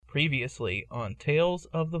Previously on Tales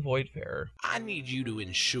of the Voidfarer. I need you to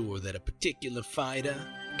ensure that a particular fighter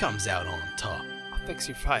comes out on top. I'll fix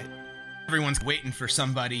your fight. Everyone's waiting for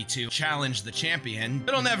somebody to challenge the champion.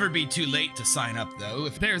 It'll never be too late to sign up, though.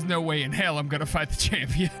 If There's no way in hell I'm gonna fight the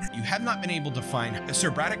champion. you have not been able to find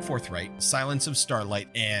Sir Braddock Forthright, Silence of Starlight,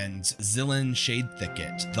 and Zillin Shade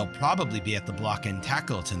Thicket, they'll probably be at the Block and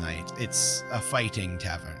Tackle tonight. It's a fighting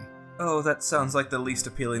tavern. Oh, that sounds like the least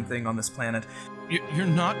appealing thing on this planet. You're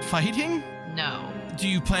not fighting? No. Do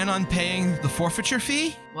you plan on paying the forfeiture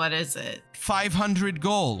fee? What is it? 500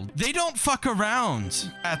 gold. They don't fuck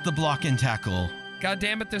around at the Block and Tackle. God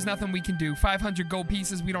damn it, there's nothing we can do. 500 gold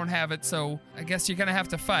pieces, we don't have it, so I guess you're gonna have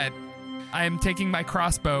to fight. I am taking my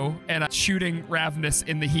crossbow and shooting Ravnus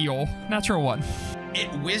in the heel. Natural one. It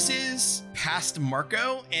whizzes past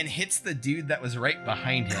Marco and hits the dude that was right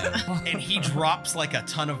behind him, and he drops like a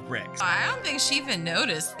ton of bricks. I don't think she even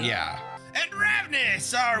noticed. Yeah. And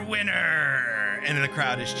Ravnus, our winner! And the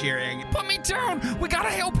crowd is cheering. Put me down! We gotta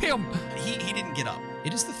help him! He didn't get up.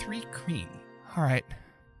 It is the Three Queen. All right,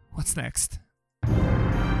 what's next?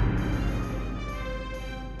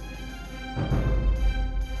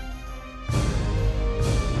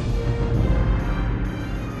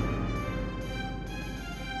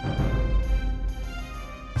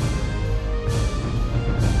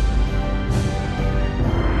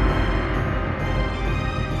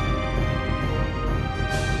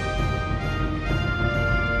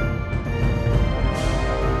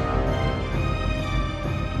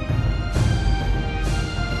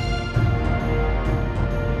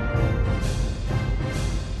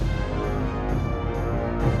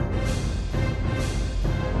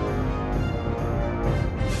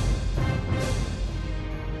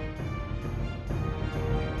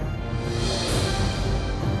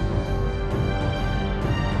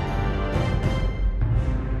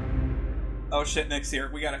 Oh shit, Nick's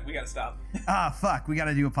here. We gotta stop. Ah, fuck. We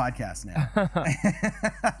gotta do a podcast now.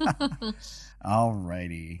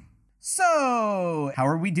 Alrighty. So, how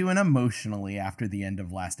are we doing emotionally after the end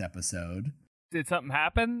of last episode? Did something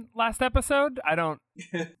happen last episode? Was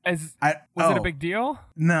it a big deal?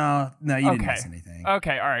 No, you didn't miss anything.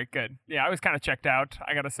 Okay, all right, good. Yeah, I was kind of checked out,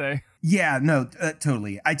 I gotta say. Yeah, no,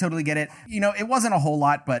 totally. I totally get it. You know, it wasn't a whole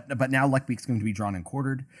lot, but now Luckbeak's going to be drawn and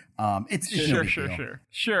quartered. It's no big deal.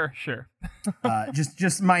 Sure.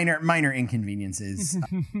 Just minor inconveniences.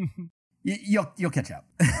 You'll catch up.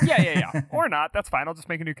 Yeah. Or not. That's fine. I'll just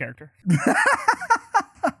make a new character.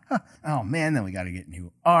 Oh man, then we got to get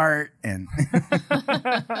new art and.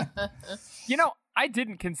 You know, I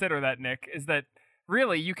didn't consider that, Nick. Is that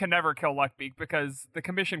really you can never kill Luckbeak because the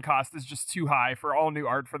commission cost is just too high for all new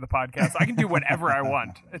art for the podcast. I can do whatever I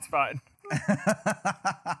want. It's fine.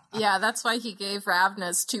 Yeah, that's why he gave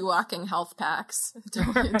Ravnus 2 walking health packs.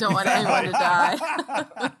 Don't want anyone to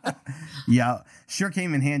die. Yeah, sure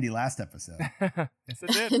came in handy last episode. Yes,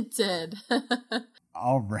 it did. It did.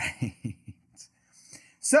 All right.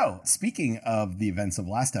 So, speaking of the events of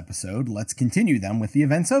last episode, let's continue them with the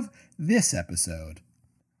events of this episode.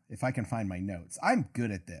 If I can find my notes. I'm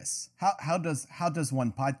good at this. How does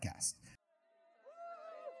one podcast?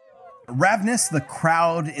 Ravnus, the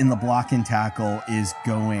crowd in the Block and Tackle is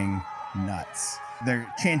going nuts.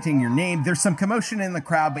 They're chanting your name. There's some commotion in the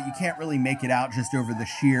crowd, but you can't really make it out just over the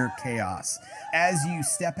sheer chaos. As you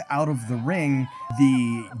step out of the ring,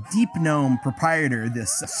 the Deep Gnome proprietor,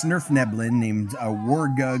 this Snurfneblin named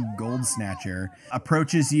Wargug Goldsnatcher,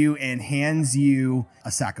 approaches you and hands you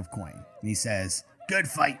a sack of coin. And he says, "Good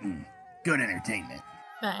fighting, good entertainment."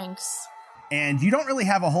 Thanks. And you don't really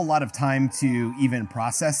have a whole lot of time to even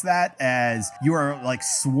process that, as you are like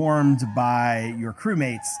swarmed by your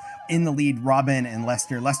crewmates. In the lead, Robin and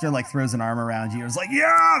Lester. Lester like throws an arm around you. It's like,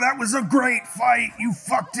 "Yeah, that was a great fight. You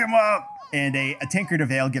fucked him up." And a tankard of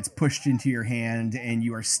ale gets pushed into your hand, and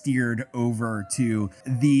you are steered over to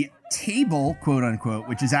the table, quote unquote,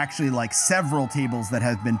 which is actually like several tables that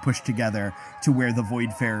have been pushed together to where the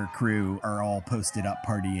Voidfarer crew are all posted up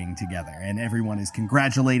partying together. And everyone is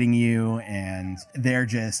congratulating you, and they're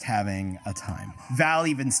just having a time. Val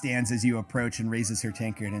even stands as you approach and raises her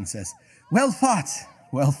tankard and says, "Well fought,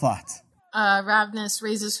 well fought." Ravnus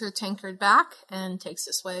raises her tankard back and takes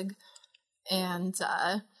a swig, and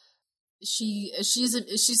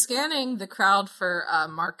she's scanning the crowd for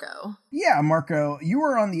Marco. Yeah, Marco, you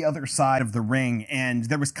were on the other side of the ring, and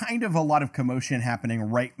there was kind of a lot of commotion happening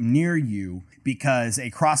right near you because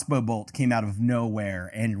a crossbow bolt came out of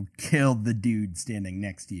nowhere and killed the dude standing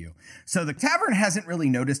next to you. So the tavern hasn't really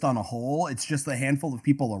noticed on a whole. It's just a handful of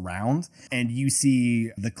people around, and you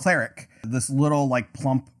see the cleric, this little like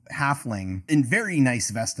plump halfling in very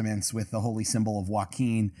nice vestments with the holy symbol of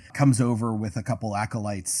Joaquin comes over with a couple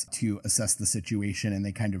acolytes to assess the situation, and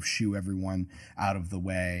they kind of shoo everyone out of the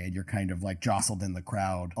way, and you're kind of like jostled in the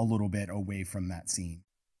crowd a little bit away from that scene.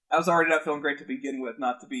 I was already not feeling great to begin with,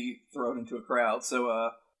 not to be thrown into a crowd.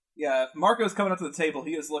 So, yeah, if Marco's coming up to the table,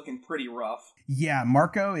 he is looking pretty rough. Yeah,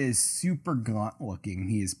 Marco is super gaunt looking.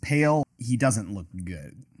 He is pale. He doesn't look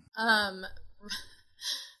good. Poor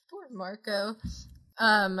Marco.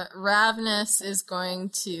 Ravnus is going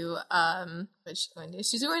to, what's she going to do?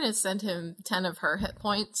 She's going to send him 10 of her hit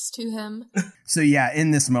points to him. So yeah,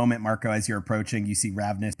 in this moment, Marco, as you're approaching, you see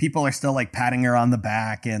Ravnus. People are still like patting her on the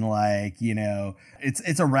back and like, you know,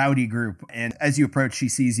 it's a rowdy group. And as you approach, she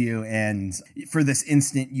sees you. And for this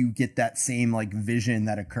instant, you get that same like vision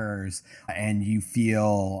that occurs and you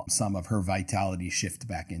feel some of her vitality shift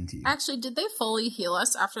back into you. Actually, did they fully heal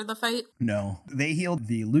us after the fight? No, they healed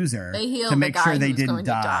the loser They healed to make the guy sure they who was didn't going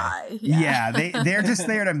to die. Yeah, they're just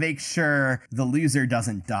there to make sure the loser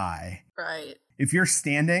doesn't die. Right. If you're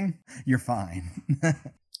standing, you're fine.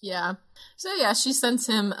 Yeah. So yeah, she sends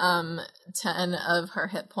him 10 of her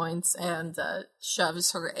hit points and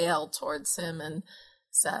shoves her ale towards him and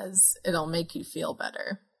says, "It'll make you feel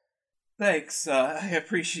better." Thanks, I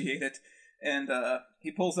appreciate it. And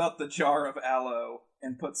he pulls out the jar of aloe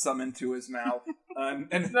and puts some into his mouth. And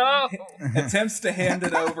attempts to hand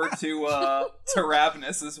it over to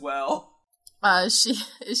Ravnus as well.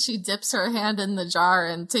 She dips her hand in the jar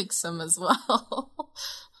and takes some as well.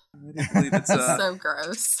 I believe it's so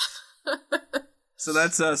gross. So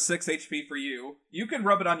that's 6 HP for you. You can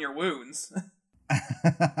rub it on your wounds.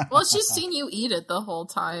 Well, she's seen you eat it the whole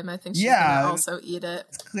time. I think she's Yeah. gonna also eat it.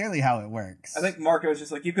 It's clearly how it works. I think Marco's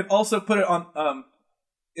just like, you could also put it on,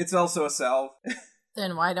 it's also a salve.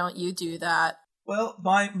 Then why don't you do that? Well,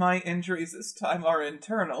 my injuries this time are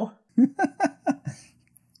internal.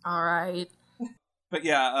 All right. But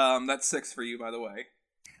yeah, that's 6 for you, by the way.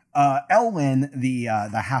 Elwyn, the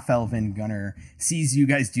half-elven gunner, sees you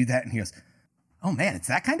guys do that and he goes, "Oh man, it's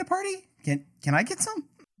that kind of party? Can I get some?"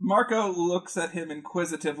 Marco looks at him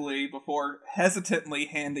inquisitively before hesitantly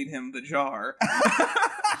handing him the jar.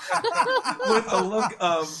 With a look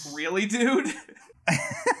of, really, dude?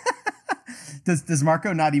 Does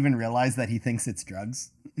Marco not even realize that he thinks it's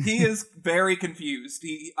drugs? He is very confused.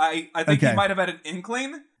 I think he might have had an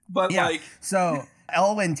inkling, but Yeah. like... So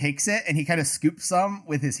Elwyn takes it and he kind of scoops some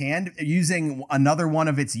with his hand using another one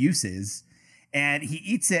of its uses. And he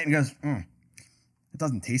eats it and goes, "It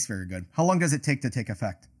doesn't taste very good. How long does it take to take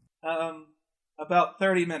effect?" About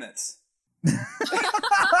 30 minutes.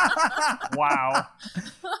 Wow.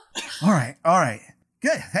 All right.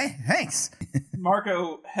 Good. Hey, thanks.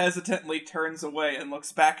 Marco hesitantly turns away and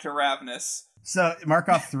looks back to Ravnus. So mark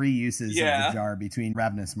off 3 uses Yeah. of the jar between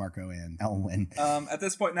Ravnus, Marco, and Elwyn. At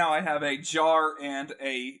this point now, I have a jar and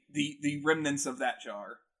the remnants of that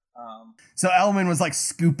jar. So Elwyn was like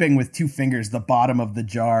scooping with 2 fingers the bottom of the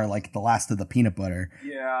jar, like the last of the peanut butter.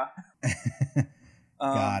 Yeah.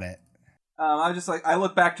 Got it. I just like, I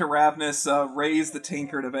look back to Ravnus, raise the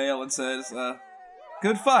tankard of ale, and says,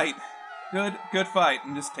 "Good fight. Good fight,"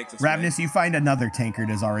 and just takes us away. Ravnus, you find another tankard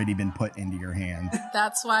has already been put into your hand.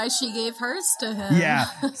 That's why she gave hers to him. Yeah,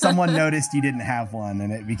 someone noticed you didn't have one,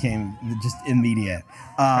 and it became just immediate.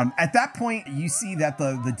 At that point, you see that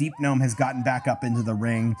the Deep Gnome has gotten back up into the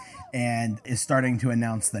ring and is starting to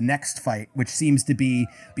announce the next fight, which seems to be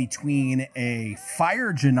between a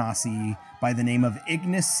fire genasi by the name of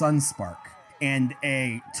Ignis Sunspark and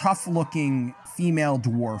a tough-looking female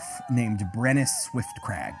dwarf named Brennus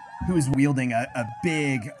Swiftcrag, who is wielding a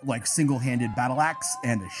big, like, single-handed battle axe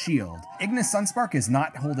and a shield. Ignis Sunspark is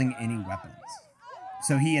not holding any weapons.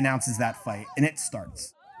 So he announces that fight, and it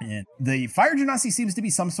starts. And the Fire Genasi seems to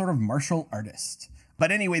be some sort of martial artist.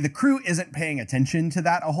 But anyway, the crew isn't paying attention to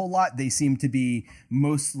that a whole lot. They seem to be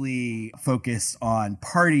mostly focused on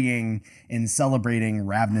partying and celebrating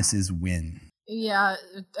Ravnus's win. Yeah,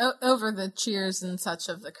 over the cheers and such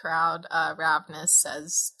of the crowd, Ravnus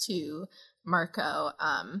says to Marco,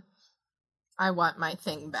 "I want my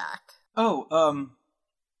thing back." Oh,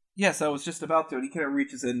 yes, I was just about to. And he kind of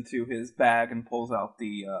reaches into his bag and pulls out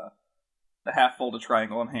the half-folded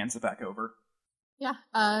triangle and hands it back over.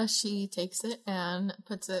 Yeah, she takes it and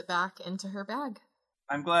puts it back into her bag.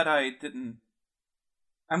 I'm glad I didn't.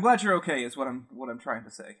 I'm glad you're okay. Is what I'm trying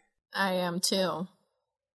to say. I am too.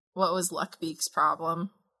 What was Luckbeak's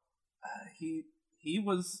problem? He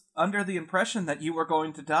was under the impression that you were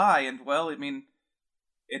going to die, and well, I mean,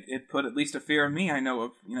 it put at least a fear in me. I know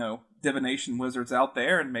of divination wizards out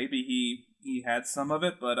there, and maybe he had some of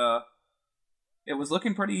it, but it was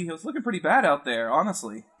looking pretty bad out there,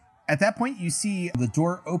 honestly. At that point, you see the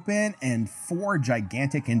door open and 4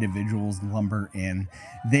 gigantic individuals lumber in.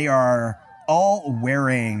 They are all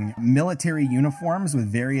wearing military uniforms with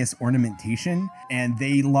various ornamentation, and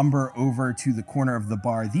they lumber over to the corner of the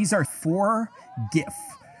bar. These are 4 GIF,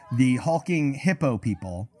 the hulking hippo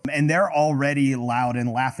people, and they're already loud and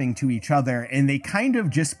laughing to each other, and they kind of,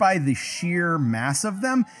 just by the sheer mass of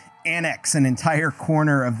them, annex an entire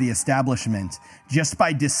corner of the establishment just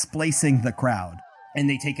by displacing the crowd. And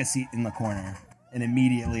they take a seat in the corner and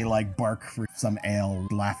immediately bark for some ale,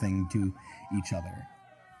 laughing to each other.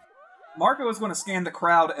 Marco is going to scan the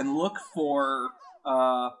crowd and look for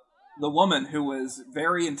the woman who was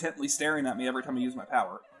very intently staring at me every time I use my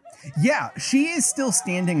power. Yeah, she is still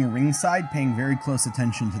standing ringside, paying very close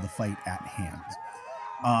attention to the fight at hand.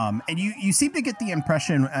 And you seem to get the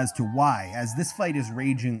impression as to why. As this fight is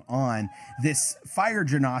raging on, this fire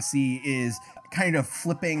genasi is kind of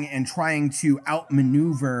flipping and trying to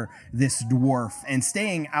outmaneuver this dwarf and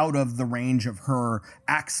staying out of the range of her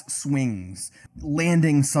axe swings,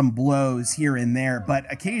 landing some blows here and there, but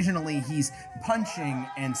occasionally he's punching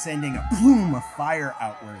and sending a plume of fire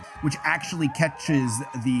outward, which actually catches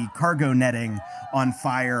the cargo netting on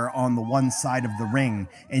fire on the one side of the ring,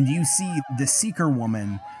 and you see the Seeker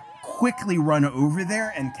woman quickly run over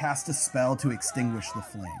there and cast a spell to extinguish the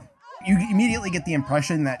flame. You immediately get the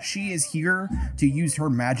impression that she is here to use her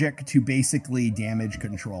magic to basically damage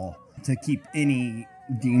control, to keep any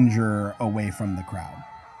danger away from the crowd.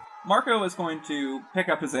 Marco is going to pick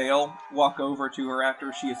up his ale, walk over to her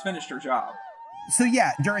after she has finished her job. So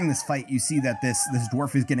yeah, during this fight, you see that this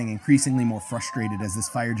dwarf is getting increasingly more frustrated as this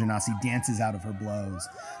fire genasi dances out of her blows,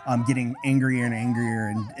 getting angrier and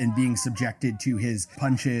angrier and being subjected to his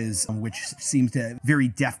punches, which seems to very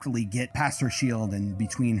deftly get past her shield and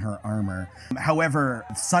between her armor. However,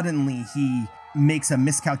 suddenly he makes a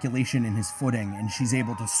miscalculation in his footing, and she's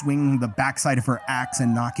able to swing the backside of her axe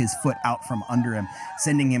and knock his foot out from under him,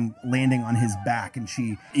 sending him landing on his back, and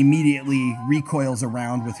she immediately recoils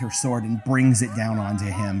around with her sword and brings it down onto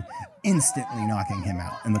him, instantly knocking him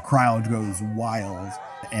out. And the crowd goes wild,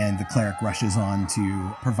 and the cleric rushes on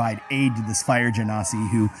to provide aid to this fire genasi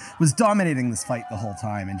who was dominating this fight the whole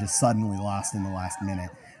time and just suddenly lost in the last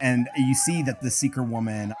minute. And you see that the Seeker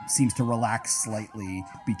woman seems to relax slightly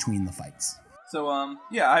between the fights. So,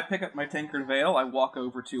 I pick up my tankard veil, I walk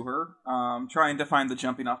over to her, trying to find the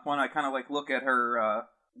jumping off point. I kind of look at her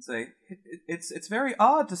and say, it's very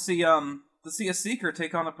odd to see a Seeker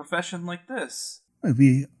take on a profession like this. Well,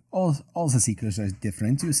 we all the Seekers are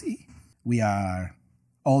different, you see. We are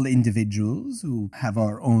all individuals who have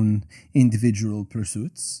our own individual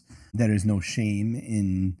pursuits. There is no shame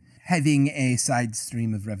in having a side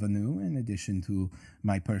stream of revenue in addition to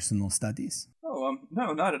my personal studies. Oh,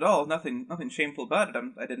 no, not at all. Nothing shameful about it.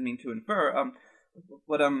 I didn't mean to infer.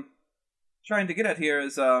 What I'm trying to get at here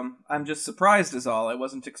is, I'm just surprised is all. I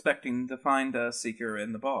wasn't expecting to find a Seeker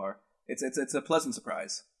in the bar. It's a pleasant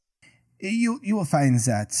surprise. You will find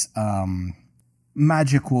that,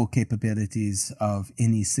 magical capabilities of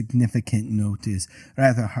any significant note is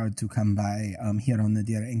rather hard to come by here on the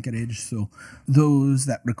Deer Anchorage, so those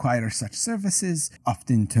that require such services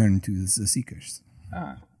often turn to the Seekers.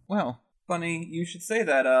 Ah, well, funny you should say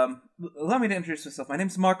that. Allow me to introduce myself. My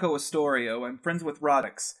name's Marco Astorio. I'm friends with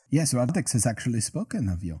Rodix. Yes, Rodix has actually spoken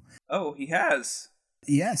of you. Oh, he has?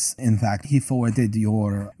 Yes, in fact, he forwarded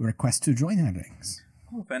your request to join our ranks.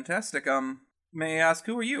 Oh, fantastic. May I ask,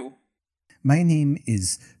 who are you? My name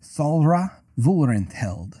is Thalra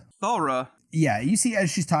Vulrentheld. Thalra? Yeah, you see as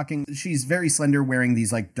she's talking, she's very slender, wearing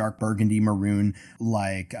these dark burgundy maroon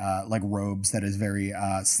like robes that is very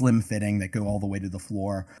slim fitting that go all the way to the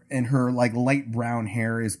floor, and her light brown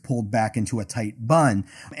hair is pulled back into a tight bun,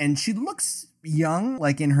 and she looks young,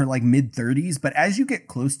 in her mid 30s, but as you get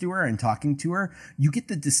close to her and talking to her, you get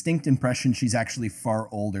the distinct impression she's actually far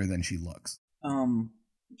older than she looks.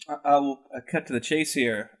 I'll cut to the chase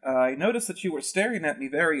here. I noticed that you were staring at me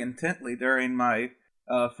very intently during my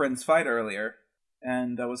friend's fight earlier,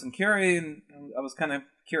 and I was kind of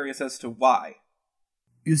curious as to why.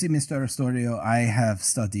 You see, Mr. Astorio, I have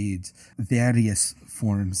studied various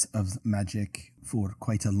forms of magic for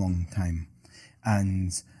quite a long time,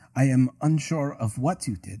 and I am unsure of what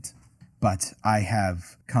you did, but I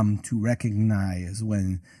have come to recognize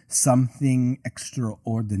when something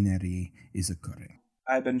extraordinary is occurring.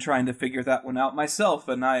 I've been trying to figure that one out myself,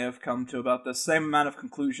 and I have come to about the same amount of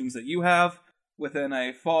conclusions that you have within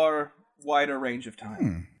a far wider range of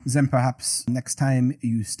time. Then perhaps next time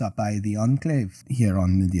you stop by the Enclave here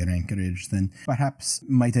on the Deer Anchorage, then perhaps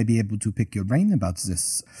might I be able to pick your brain about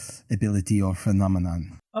this ability or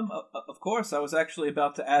phenomenon? Of course, I was actually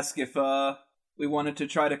about to ask if we wanted to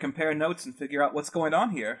try to compare notes and figure out what's going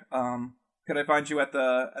on here. Could I find you at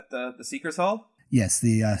the Seekers Hall? Yes,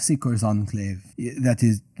 the Seekers Enclave. That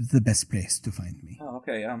is the best place to find me. Oh,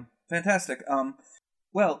 okay. Fantastic.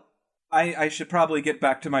 Well, I should probably get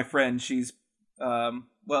back to my friend. She's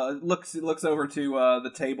it looks over to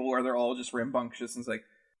the table where they're all just rambunctious and is like,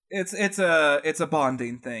 it's a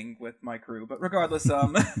bonding thing with my crew. But regardless,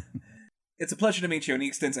 it's a pleasure to meet you. And he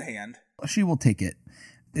extends a hand. She will take it.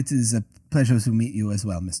 It is a pleasure to meet you as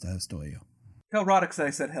well, Mr. Astorio. Tell Rodix I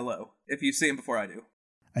said hello if you see him before I do.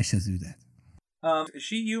 I shall do that. Is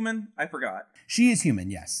she human? I forgot. She is human,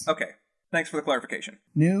 yes. Okay. Thanks for the clarification.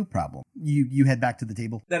 No problem. You head back to the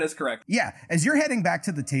table? That is correct. Yeah, as you're heading back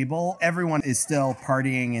to the table, everyone is still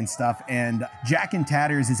partying and stuff, and Jack and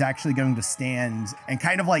Tatters is actually going to stand and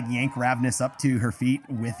kind of like yank Ravnus up to her feet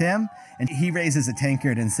with him, and he raises a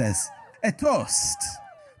tankard and says, "A toast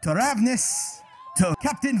to Ravnus, to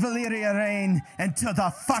Captain Valeria Rain, and to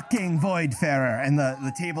the fucking Voidfarer." And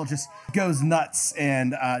the table just goes nuts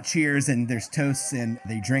and cheers, and there's toasts, and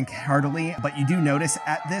they drink heartily. But you do notice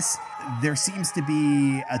at this, there seems to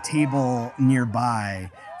be a table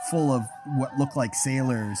nearby full of what look like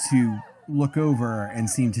sailors who look over and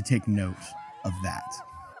seem to take note of that.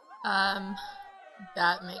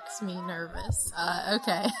 That makes me nervous.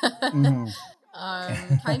 Okay. Mm-hmm.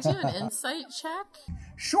 Can I do an insight check?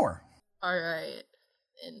 Sure. All right,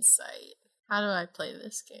 insight. How do I play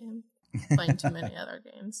this game? Playing too many other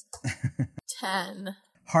games. 10.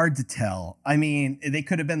 Hard to tell. I mean, they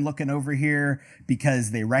could have been looking over here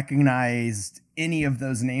because they recognized any of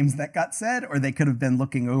those names that got said, or they could have been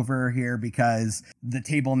looking over here because the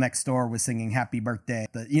table next door was singing "Happy Birthday."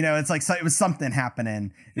 It's like it was something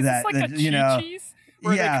happening. Is this like a cheese?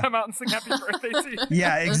 Where they come out and sing happy birthday to you.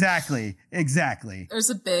 Yeah, exactly. There's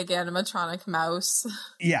a big animatronic mouse.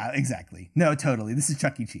 Yeah, exactly. No, totally. This is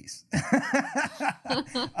Chuck E. Cheese.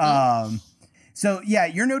 So, yeah,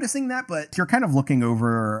 you're noticing that, but you're kind of looking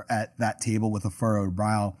over at that table with a furrowed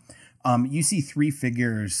brow. You see 3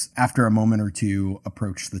 figures after a moment or two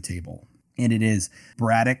approach the table. And it is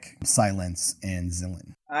Braddock, Silence, and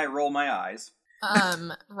Zillin. I roll my eyes.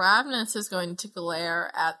 Ravnus is going to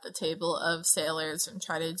glare at the table of sailors and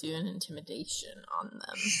try to do an intimidation on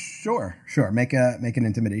them. Sure. Make an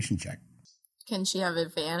intimidation check. Can she have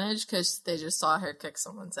advantage because they just saw her kick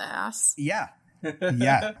someone's ass? Yeah.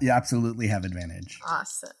 Yeah, you absolutely have advantage.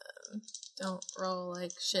 Awesome. Don't roll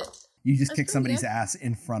like shit. You just kick somebody's ass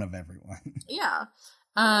in front of everyone. Yeah.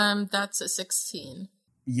 That's a 16.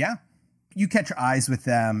 Yeah. You catch eyes with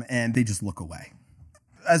them and they just look away.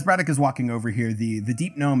 As Braddock is walking over here, the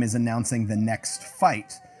Deep Gnome is announcing the next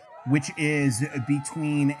fight, which is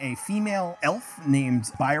between a female elf named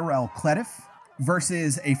Byrel Clediff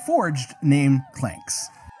versus a forged named Clanks.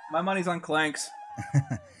 My money's on Clanks.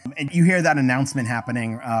 And you hear that announcement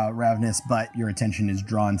happening, Ravnus, but your attention is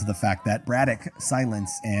drawn to the fact that Braddock,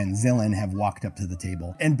 Silence, and Zillin have walked up to the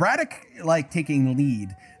table. And Braddock, taking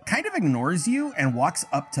lead, kind of ignores you and walks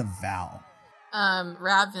up to Val.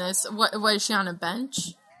 Ravnus, what is she on a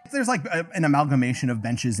bench? There's an amalgamation of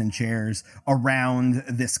benches and chairs around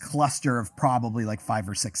this cluster of probably 5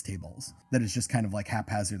 or 6 tables that is just kind of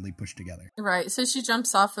haphazardly pushed together. Right. So she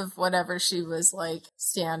jumps off of whatever she was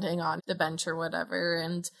standing on, the bench or whatever,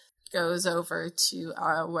 and goes over to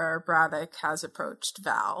where Braddock has approached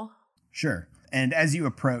Val. Sure. And as you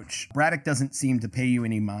approach, Braddock doesn't seem to pay you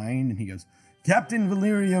any mind, and he goes, "Captain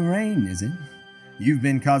Valeria Rain, is it? You've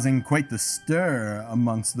been causing quite the stir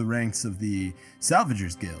amongst the ranks of the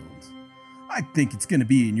Salvagers Guild. I think it's going to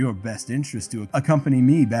be in your best interest to accompany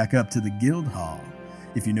me back up to the guild hall,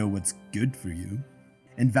 if you know what's good for you."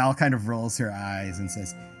 And Val kind of rolls her eyes and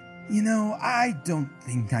says, "I don't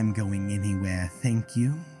think I'm going anywhere, thank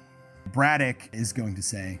you." Braddock is going to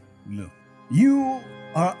say, "Look, you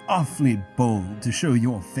are awfully bold to show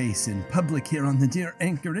your face in public here on the dear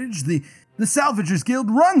Anchorage. The Salvagers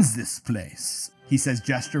Guild runs this place," he says,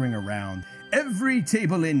 gesturing around. "Every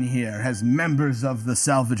table in here has members of the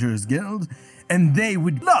Salvagers Guild, and they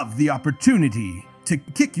would love the opportunity to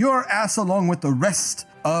kick your ass along with the rest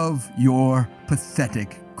of your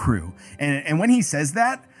pathetic crew." And when he says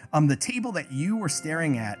that, the table that you were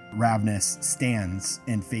staring at, Ravnus, stands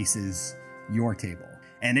and faces your table.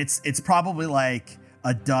 And it's probably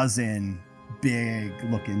a dozen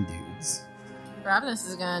big-looking dudes. Ravnus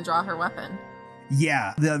is going to draw her weapon.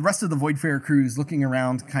 Yeah, the rest of the Voidfarer crew is looking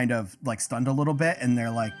around kind of stunned a little bit, and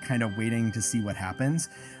they're kind of waiting to see what happens.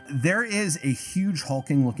 There is a huge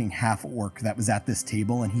hulking looking half-orc that was at this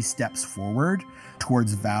table, and he steps forward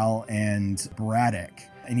towards Val and Braddock,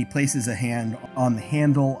 and he places a hand on the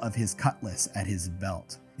handle of his cutlass at his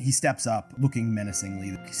belt. He steps up, looking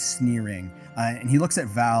menacingly, sneering, and he looks at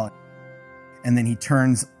Val, and then he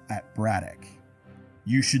turns at Braddock.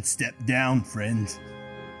 You should step down, friend.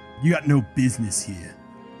 You got no business here.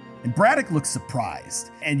 And Braddock looks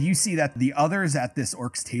surprised, and you see that the others at this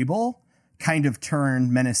orc's table kind of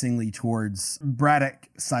turn menacingly towards Braddock,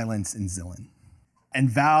 Silence, and Zillan. And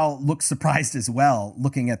Val looks surprised as well,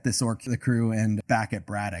 looking at this orc, the crew, and back at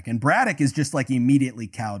Braddock. And Braddock is just like immediately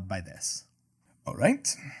cowed by this. All right.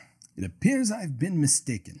 It appears I've been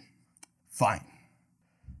mistaken. Fine.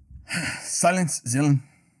 Silence, Zillan.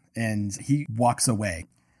 And he walks away.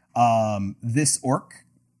 This orc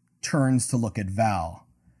turns to look at Val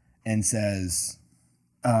and says,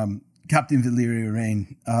 Captain Valyria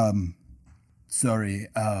Rain, sorry,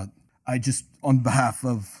 I just, on behalf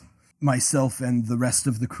of myself and the rest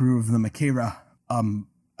of the crew of the Makera,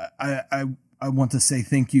 I want to say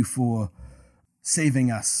thank you for saving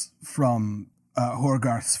us from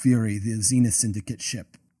Horgarth's Fury, the Zenith Syndicate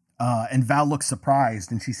ship. And Val looks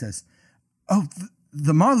surprised, and she says, "Oh,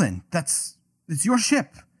 the Marlin, it's your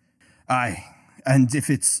ship." Aye, and if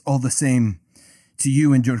it's all the same to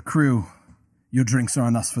you and your crew, your drinks are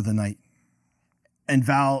on us for the night. And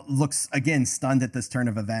Val looks, again, stunned at this turn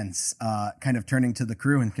of events, kind of turning to the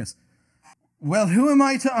crew and goes, well, who am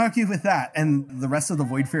I to argue with that? And the rest of the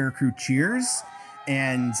Voidfarer crew cheers,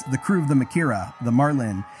 and the crew of the Makera, the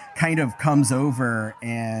Marlin, kind of comes over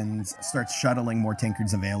and starts shuttling more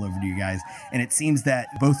tankards of ale over to you guys. And it seems that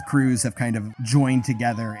both crews have kind of joined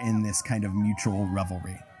together in this kind of mutual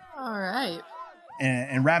revelry. All right.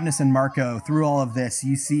 And Ravnus and Marco, through all of this,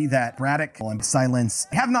 you see that Braddock and Silence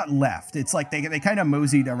have not left. It's like they kind of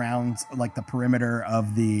moseyed around like the perimeter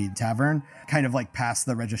of the tavern, kind of like past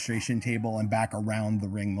the registration table and back around the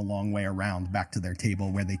ring the long way around, back to their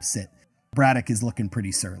table where they sit. Braddock is looking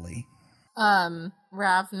pretty surly.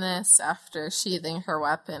 Ravnus, after sheathing her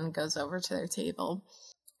weapon, goes over to their table,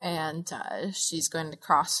 and she's going to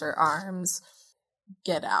cross her arms.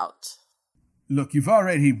 Get out. Look, you've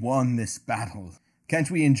already won this battle. Can't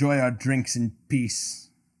we enjoy our drinks in peace?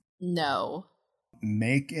 No.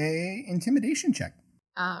 Make a intimidation check.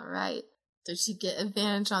 All right. Does she get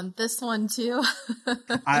advantage on this one too?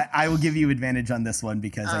 I will give you advantage on this one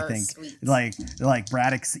because I think sweet. like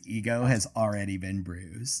Braddock's ego has already been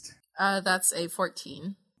bruised. That's a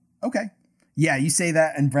 14. Okay. Yeah, you say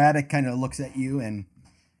that, and Braddock kind of looks at you and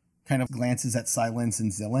kind of glances at Silence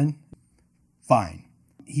and Zillan. Fine.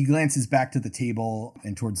 He glances back to the table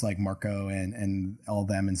and towards like Marco and all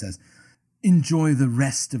them and says, enjoy the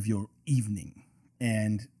rest of your evening,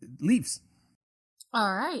 and leaves.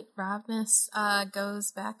 All right. Ravnus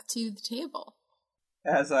goes back to the table.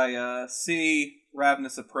 As I see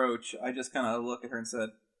Ravnus approach, I just kind of look at her and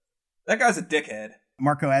said, that guy's a dickhead.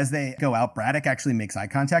 Marco, as they go out, Braddock actually makes eye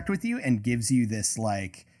contact with you and gives you this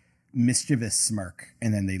like mischievous smirk,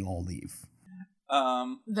 and then they all leave.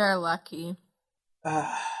 They're lucky.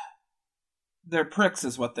 They're pricks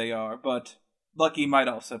is what they are, but lucky might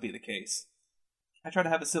also be the case. I try to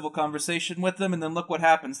have a civil conversation with them, and then look what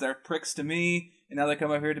happens. They're pricks to me, and now they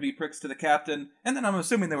come over here to be pricks to the captain, and then I'm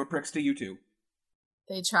assuming they were pricks to you two.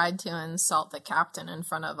 They tried to insult the captain in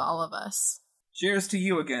front of all of us. Cheers to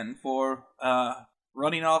you again for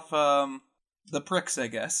running off the pricks, I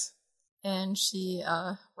guess. And she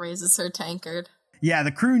raises her tankard. Yeah,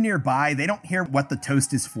 the crew nearby, they don't hear what the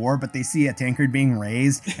toast is for, but they see a tankard being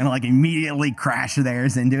raised and like immediately crash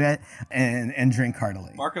theirs into it and drink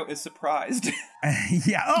heartily. Marco is surprised.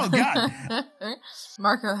 Yeah, oh God.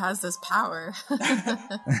 Marco has this power.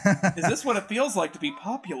 Is this what it feels like to be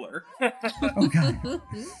popular? Oh God.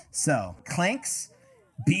 So, Clanks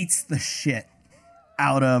beats the shit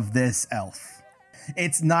out of this elf.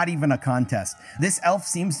 It's not even a contest. This elf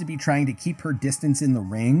seems to be trying to keep her distance in the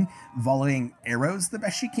ring, volleying arrows the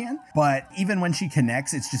best she can. But even when she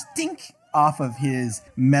connects, it's just dink off of his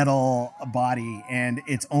metal body. And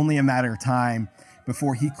it's only a matter of time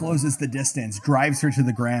before he closes the distance, drives her to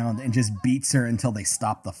the ground, and just beats her until they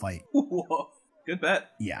stop the fight. Whoa, good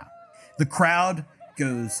bet. Yeah. The crowd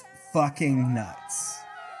goes fucking nuts.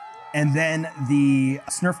 And then the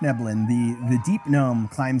Snurfneblin, the deep gnome,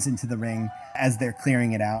 climbs into the ring as they're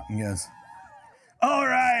clearing it out and goes, all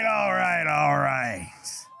right.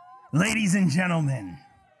 Ladies and gentlemen,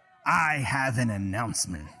 I have an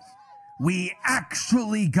announcement. We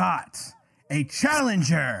actually got a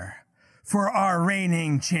challenger for our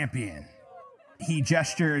reigning champion. He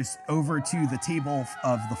gestures over to the table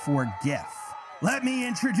of the four Gith. Let me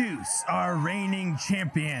introduce our reigning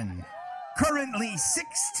champion. Currently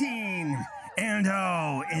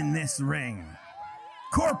 16-0 in this ring,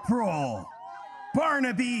 Corporal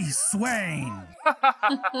Barnaby Swain.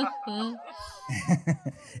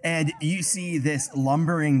 And you see this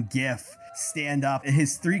lumbering Gif stand up.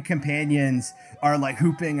 His three companions are like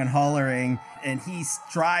hooping and hollering, and he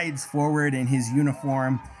strides forward in his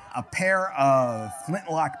uniform, a pair of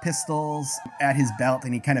flintlock pistols at his belt,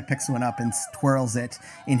 and he kind of picks one up and twirls it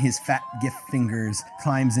in his fat Gif fingers,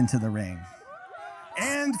 climbs into the ring.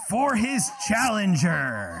 And for his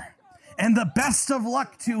challenger, and the best of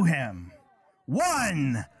luck to him,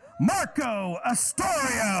 one, Marco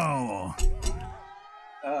Astorio.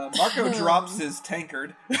 Marco drops his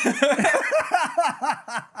tankard. The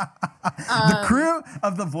crew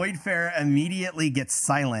of the Voidfarer immediately gets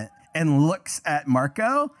silent and looks at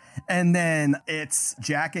Marco, and then it's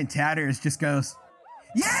Jack and Tatters just goes,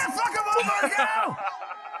 "Yeah, fuck him up, Marco!"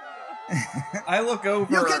 I look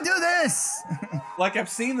over. You can do this! Like I've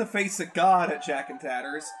seen the face of God at Jack and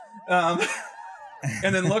Tatters.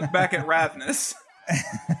 And then look back at Ravnus.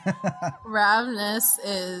 Ravnus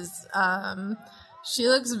is, she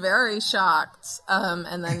looks very shocked,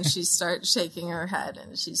 and then she starts shaking her head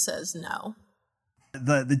and she says no.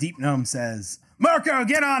 The deep gnome says, "Marco,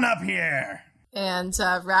 get on up here!" And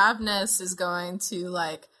Ravnus is going to,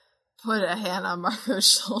 like, put a hand on Marco's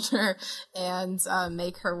shoulder and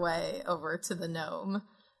make her way over to the gnome.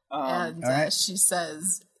 She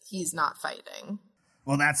says he's not fighting.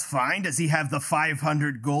 Well, that's fine. Does he have the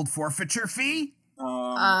 500 gold forfeiture fee?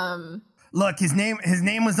 Look, his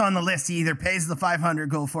name was on the list. He either pays the 500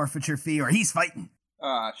 gold forfeiture fee or he's fighting.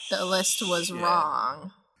 The list was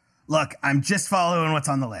wrong. Look, I'm just following what's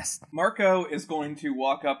on the list. Marco is going to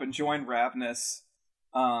walk up and join Ravnus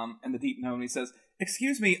and the deep gnome. He says,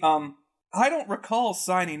 "Excuse me, I don't recall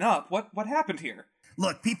signing up. What happened here?"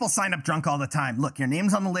 Look, people sign up drunk all the time. Look, your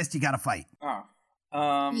name's on the list. You gotta fight.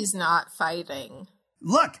 He's not fighting.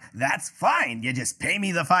 Look, that's fine. You just pay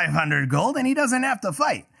me the 500 gold and he doesn't have to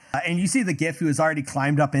fight. And you see the Gif who has already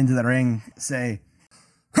climbed up into the ring say,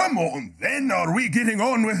 "Come on, then. Are we getting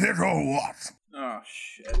on with it or what?" Oh,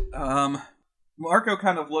 shit. Marco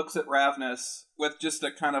kind of looks at Ravnus with just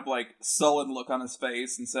a kind of, like, sullen look on his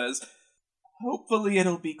face and says, "Hopefully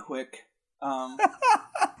it'll be quick."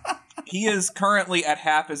 He is currently at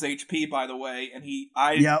half his HP, by the way, and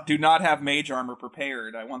I do not have mage armor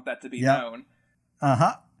prepared. I want that to be known.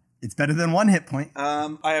 It's better than 1 hit point.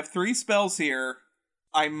 I have 3 spells here.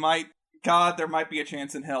 there might be a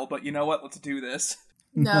chance in hell, but you know what? Let's do this.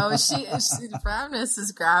 No, Ravnus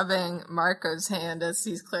is grabbing Marco's hand as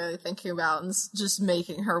he's clearly thinking about and just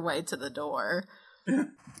making her way to the door.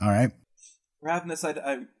 All right.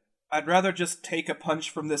 Ravnus, I'd rather just take a punch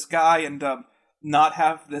from this guy and not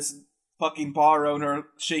have this fucking bar owner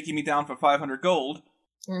shaking me down for 500 gold.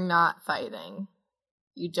 You're not fighting.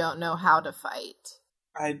 You don't know how to fight.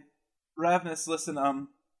 Ravnus, listen,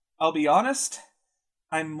 I'll be honest.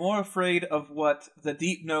 I'm more afraid of what the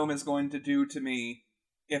deep gnome is going to do to me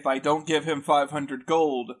if I don't give him 500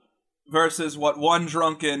 gold versus what one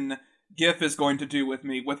drunken Gif is going to do with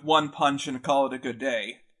me with 1 punch and call it a good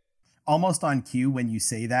day. Almost on cue when you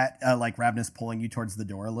say that, like Ravnus pulling you towards the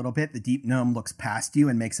door a little bit, the deep gnome looks past you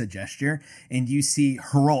and makes a gesture, and you see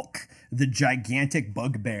Hrolk, the gigantic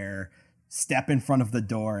bugbear, step in front of the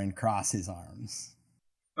door and cross his arms.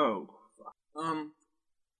 Oh.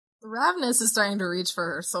 Ravnus is starting to reach for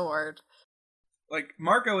her sword. Like,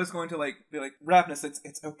 Marco is going to, like, be like, "Ravnus,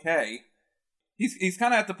 it's okay." He's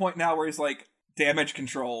kind of at the point now where he's like, damage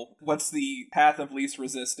control. What's the path of least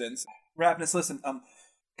resistance? Ravnus, listen,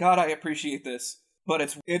 God, I appreciate this, but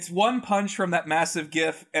it's 1 punch from that massive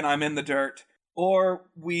Gif and I'm in the dirt, or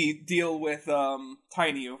we deal with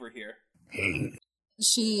Tiny over here.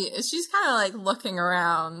 She's kind of like looking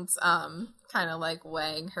around, kind of like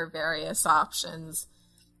weighing her various options.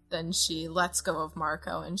 Then she lets go of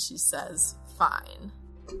Marco and she says, "Fine."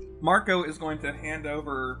 Marco is going to hand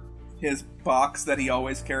over his box that he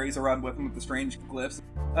always carries around with him with the strange glyphs.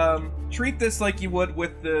 Treat this like you would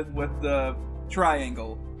with the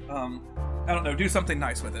triangle. I don't know, do something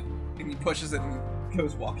nice with it. And he pushes it and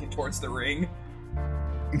goes walking towards the ring.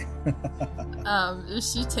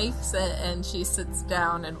 She takes it and she sits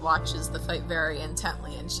down and watches the fight very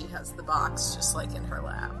intently, and she has the box just like in her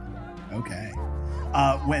lap. Okay.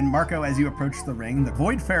 When Marco, as you approach the ring, the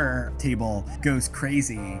Voidfarer table goes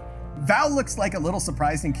crazy. Val looks like a little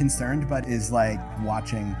surprised and concerned, but is like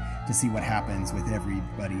watching to see what happens with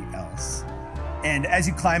everybody else. And as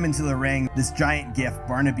you climb into the ring, this giant Gif,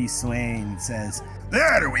 Barnaby Swain, says,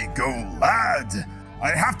 "There we go, lad.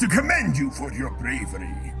 I have to commend you for your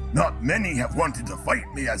bravery. Not many have wanted to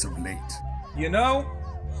fight me as of late." You know,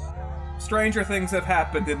 stranger things have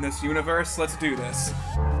happened in this universe. Let's do this.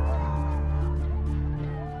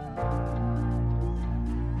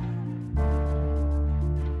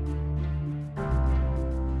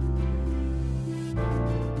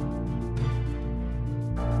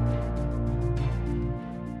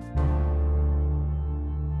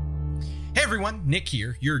 everyone, Nick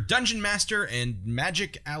here, your Dungeon Master and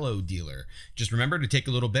Magic Aloe dealer. Just remember to take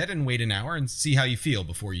a little bit and wait an hour and see how you feel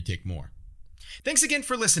before you take more. Thanks again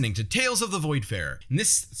for listening to Tales of the Voidfarer in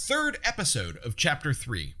this third episode of Chapter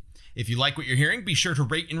 3. If you like what you're hearing, be sure to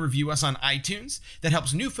rate and review us on iTunes. That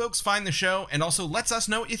helps new folks find the show and also lets us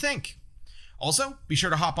know what you think. Also, be sure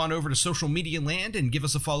to hop on over to social media land and give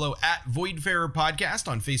us a follow at Voidfarer Podcast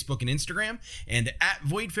on Facebook and Instagram and at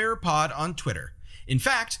Voidfarer Pod on Twitter. In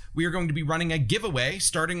fact, we are going to be running a giveaway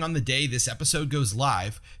starting on the day this episode goes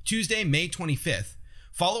live, Tuesday, May 25th.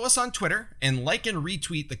 Follow us on Twitter and like and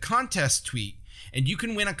retweet the contest tweet, and you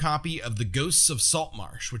can win a copy of The Ghosts of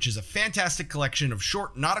Saltmarsh, which is a fantastic collection of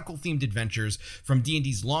short nautical-themed adventures from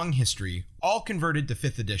D&D's long history, all converted to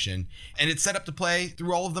 5th edition, and it's set up to play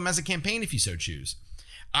through all of them as a campaign if you so choose.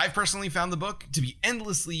 I've personally found the book to be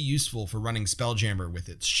endlessly useful for running Spelljammer with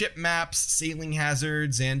its ship maps, sailing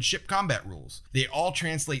hazards, and ship combat rules. They all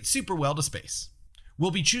translate super well to space. We'll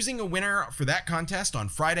be choosing a winner for that contest on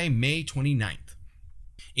Friday, May 29th.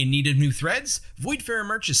 In need of new threads? Voidfarer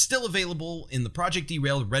merch is still available in the Project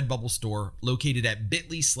Derailed Redbubble store located at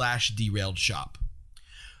bit.ly/derailed shop.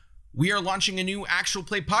 We are launching a new actual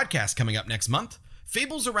play podcast coming up next month.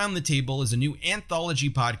 Fables Around the Table is a new anthology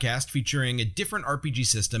podcast featuring a different RPG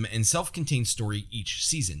system and self-contained story each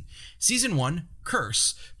season. Season 1,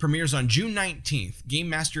 Curse, premieres on June 19th, game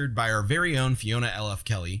mastered by our very own Fiona L.F.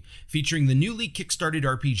 Kelly, featuring the newly kickstarted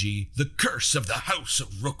RPG, The Curse of the House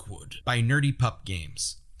of Rookwood, by Nerdy Pup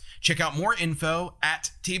Games. Check out more info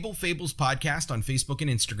at Table Fables Podcast on Facebook and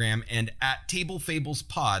Instagram and at Table Fables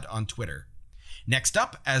Pod on Twitter. Next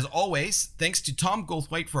up, as always, thanks to Tom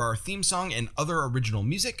Goldthwait for our theme song and other original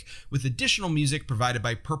music, with additional music provided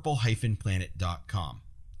by purple-planet.com.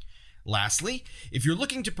 Lastly, if you're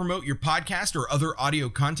looking to promote your podcast or other audio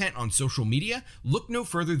content on social media, look no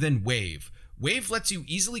further than Wave. Wave lets you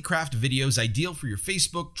easily craft videos ideal for your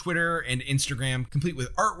Facebook, Twitter, and Instagram, complete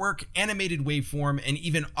with artwork, animated waveform, and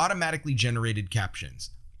even automatically generated captions.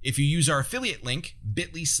 If you use our affiliate link,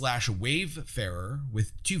 bit.ly/wavefarer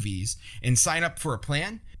with 2 V's, and sign up for a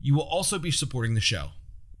plan, you will also be supporting the show.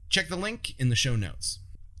 Check the link in the show notes.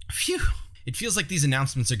 Phew! It feels like these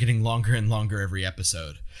announcements are getting longer and longer every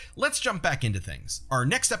episode. Let's jump back into things. Our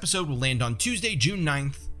next episode will land on Tuesday, June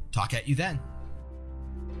 9th. Talk at you then.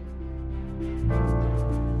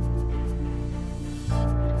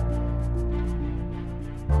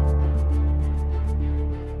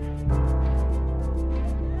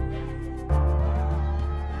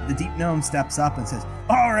 The Deep Gnome steps up and says,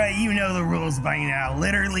 "All right, you know the rules by now.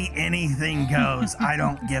 Literally anything goes. I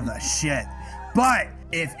don't give a shit. But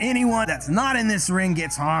if anyone that's not in this ring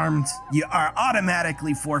gets harmed, you are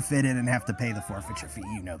automatically forfeited and have to pay the forfeiture fee.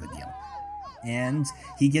 You know the deal." And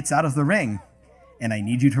he gets out of the ring, and I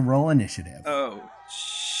need you to roll initiative. Oh,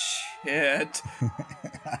 shit.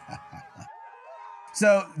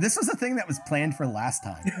 So this was a thing that was planned for last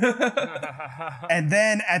time. And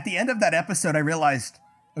then at the end of that episode, I realized,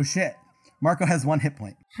 oh shit, Marco has 1 hit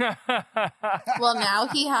point. Well, now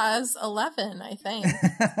he has 11, I think.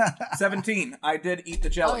 17. I did eat the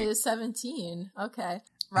jelly. Oh, he has 17. Okay.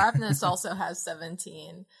 Ravnus also has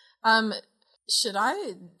 17. Should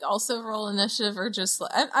I also roll initiative or just...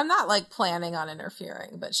 I'm not, planning on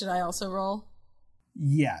interfering, but should I also roll?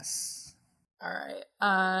 Yes. All right.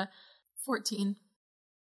 14.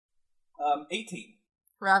 18.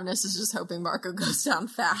 Ravnus is just hoping Marco goes down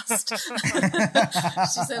fast.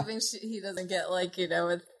 She's hoping he doesn't get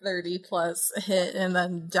a 30 plus hit and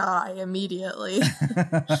then die immediately.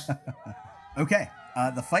 Okay,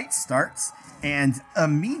 the fight starts, and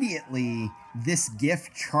immediately this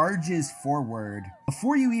gift charges forward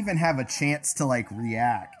before you even have a chance to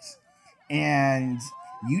react. And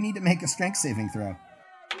you need to make a strength saving throw.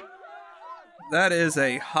 That is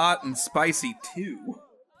a hot and spicy 2.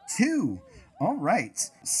 2. All right.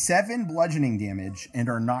 7 bludgeoning damage and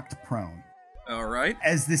are knocked prone. All right.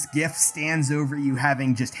 As this gift stands over you,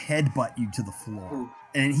 having just headbutt you to the floor. Ooh.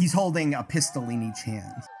 And he's holding a pistol in each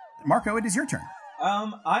hand. Marco, it is your turn.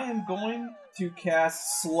 I am going to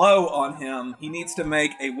cast Slow on him. He needs to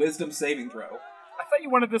make a wisdom saving throw. I thought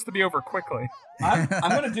you wanted this to be over quickly. I'm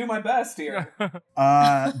going to do my best here.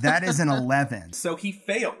 That is an 11. So he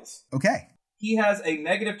fails. Okay. He has a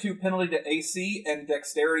 -2 penalty to AC and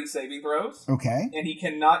dexterity saving throws. Okay. And he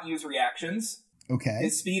cannot use reactions. Okay.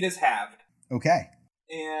 His speed is halved. Okay.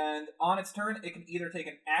 And on its turn, it can either take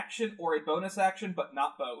an action or a bonus action, but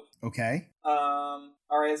not both. Okay.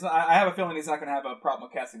 All right, so I have a feeling he's not going to have a problem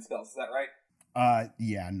with casting spells. Is that right?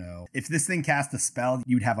 Yeah, no. If this thing cast a spell,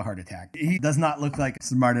 you'd have a heart attack. He does not look like a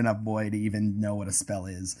smart enough boy to even know what a spell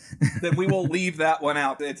is. Then we will leave that one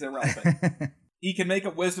out. It's irrelevant. He can make a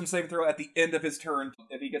wisdom saving throw at the end of his turn.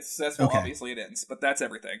 If he gets successful, obviously it ends. But that's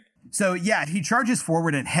everything. So, yeah, he charges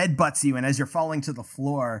forward and headbutts you, and as you're falling to the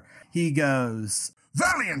floor, he goes,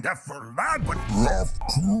 "Valiant effort, lad, but left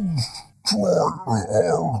to try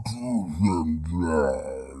hard."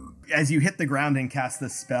 As you hit the ground and cast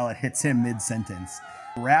this spell, it hits him mid-sentence.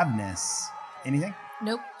 Ravnus, anything?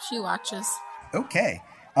 Nope, she watches. Okay.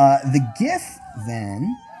 The GIF,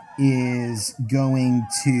 then, is going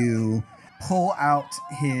to pull out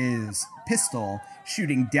his pistol,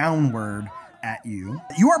 shooting downward at you.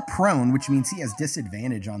 You are prone, which means he has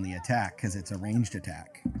disadvantage on the attack because it's a ranged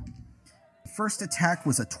attack. First attack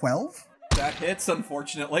was a 12. That hits,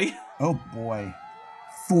 unfortunately. Oh boy.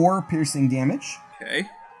 4 piercing damage. Okay.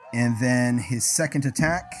 And then his second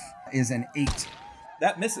attack is an 8.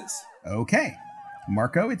 That misses. Okay.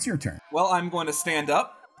 Marco, it's your turn. Well, I'm going to stand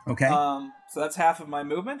up. Okay. So that's half of my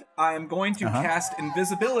movement. I am going to cast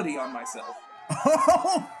invisibility on myself.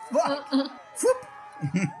 Oh, fuck.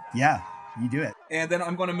 Yeah, you do it. And then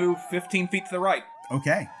I'm going to move 15 feet to the right.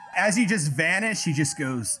 Okay. As you just vanish, he just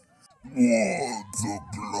goes, "What the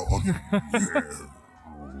blood?"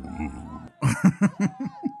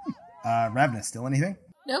 Ravnus, still anything?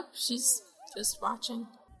 Nope, she's just watching.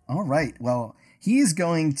 All right. Well, he's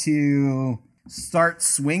going to start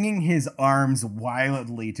swinging his arms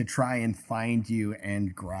wildly to try and find you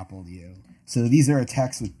and grapple you. So these are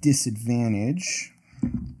attacks with disadvantage.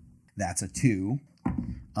 That's a 2.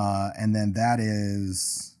 And then that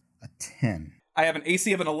is a 10. I have an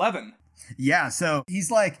AC of an 11. Yeah, so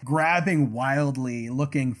he's like grabbing wildly,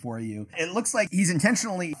 looking for you. It looks like he's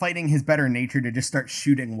intentionally fighting his better nature to just start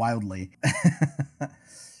shooting wildly.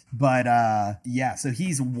 But yeah, so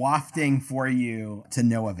he's wafting for you to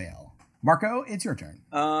no avail. Marco, it's your turn.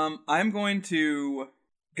 I'm going to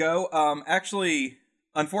go. Actually,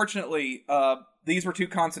 unfortunately, these were 2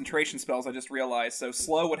 concentration spells. I just realized, so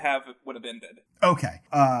slow would have ended. Okay.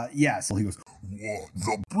 Yeah. So he goes, "What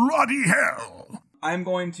the bloody hell?" I'm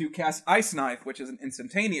going to cast Ice Knife, which is an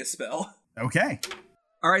instantaneous spell. Okay.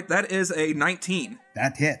 All right, that is a 19.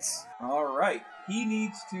 That hits. All right, he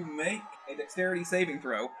needs to make a dexterity saving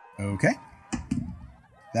throw. Okay.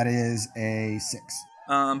 That is a 6.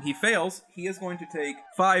 He fails. He is going to take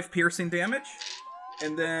 5 piercing damage,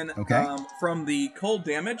 and then from the cold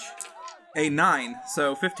damage, a 9,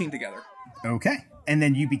 so 15 together. Okay. And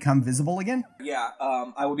then you become visible again? Yeah,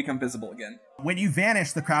 I will become visible again. When you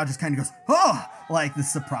vanish, the crowd just kind of goes, "Oh!" like the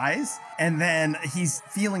surprise. And then he's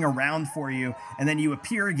feeling around for you. And then you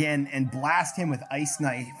appear again and blast him with Ice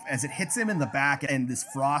Knife as it hits him in the back. And this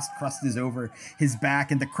frost crust is over his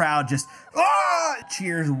back. And the crowd just,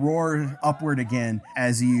 cheers, roar upward again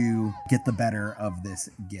as you get the better of this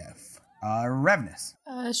GIF. Ravnus.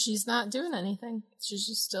 She's not doing anything. She's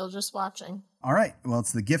still just watching. All right. Well,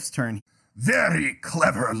 it's the GIF's turn. "Very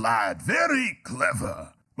clever, lad, very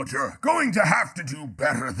clever. But you're going to have to do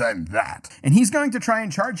better than that." And he's going to try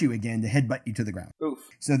and charge you again to headbutt you to the ground. Oof.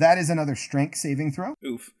 So that is another strength saving throw.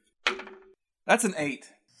 Oof. That's an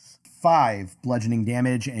 8. 5 bludgeoning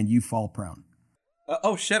damage, and you fall prone.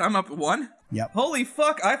 Oh shit, I'm up 1? Yep. Holy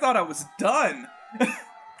fuck, I thought I was done.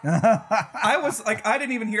 I was like, I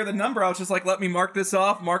didn't even hear the number. I was just like, let me mark this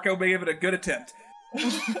off. Marco gave it a good attempt.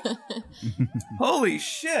 Holy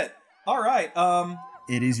shit. All right.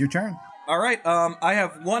 It is your turn. All right. I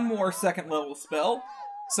have 1 more second level spell.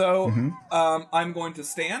 So, I'm going to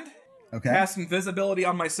stand. Okay. Cast invisibility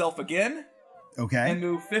on myself again. Okay. And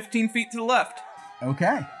move 15 feet to the left.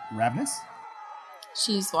 Okay. Ravnus?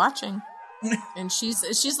 She's watching. And she's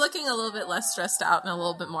looking a little bit less stressed out and a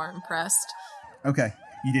little bit more impressed. Okay.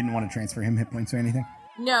 You didn't want to transfer him hit points or anything?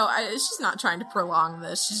 No, she's not trying to prolong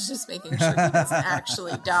this. She's just making sure he doesn't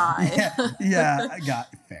actually die. Yeah, I got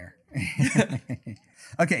fair.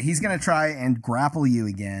 Okay, he's going to try and grapple you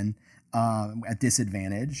again at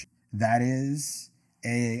disadvantage. That is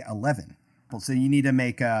a 11. So you need to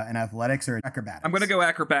make an athletics or acrobatics. I'm going to go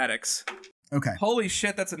acrobatics. Okay. Holy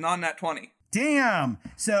shit, that's a non-nat 20. Damn!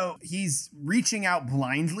 So he's reaching out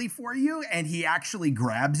blindly for you, and he actually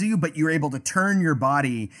grabs you, but you're able to turn your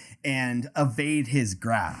body and evade his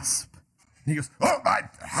grasp. He goes, "Oh, I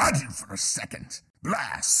had you for a second.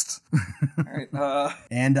 Blast." All right.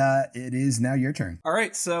 And it is now your turn. All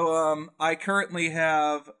right. So I currently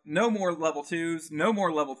have no more level 2s, no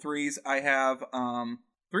more level 3s. I have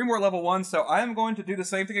 3 more level 1s, so I am going to do the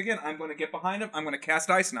same thing again. I'm going to get behind him. I'm going to cast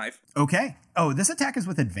Ice Knife. Okay. Oh, this attack is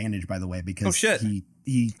with advantage, by the way, because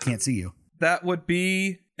he can't see you. That would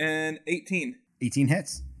be an 18. 18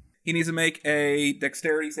 hits. He needs to make a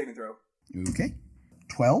dexterity saving throw. Okay.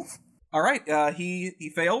 12. All right.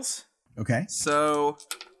 He fails. Okay. So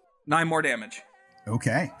 9 more damage.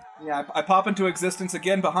 Okay. Yeah, I pop into existence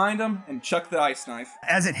again behind him and chuck the ice knife.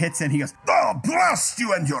 As it hits him, he goes, "Oh, blast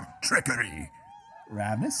you and your trickery!"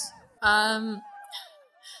 Ravnus?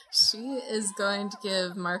 She is going to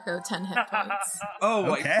give Marco 10 hit points.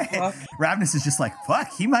 Oh, okay. Fuck. Ravnus is just like,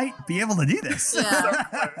 fuck, he might be able to do this.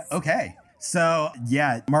 Yeah. Okay. So,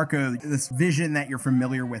 yeah, Marco, this vision that you're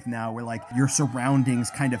familiar with now, where like your surroundings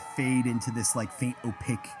kind of fade into this like faint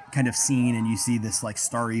opaque kind of scene, and you see this like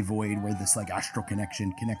starry void where this like astral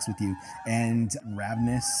connection connects with you, and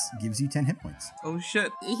Ravnus gives you 10 hit points. Oh,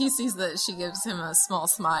 shit. He sees that she gives him a small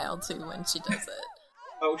smile, too, when she does it.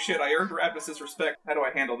 Oh, shit, I earned Ravnus' respect. How do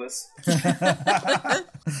I handle this?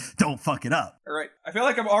 Don't fuck it up. All right. I feel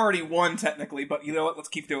like I'm already won, technically, but you know what? Let's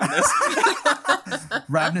keep doing this.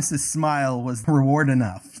 Ravnus' smile was reward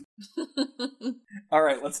enough. All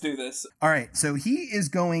right, let's do this. All right, so he is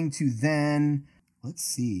going to then, let's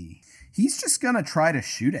see. He's just going to try to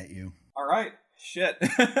shoot at you. All right. Shit.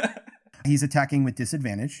 He's attacking with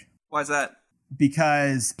disadvantage. Why's that?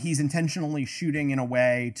 Because he's intentionally shooting in a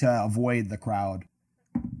way to avoid the crowd.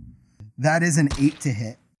 That is an 8 to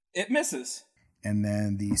hit. It misses. And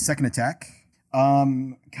then the second attack.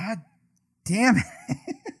 God damn it.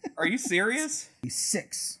 Are you serious?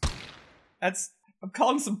 6. I'm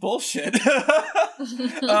calling some bullshit.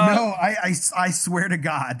 No, I swear to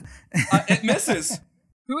God. It misses.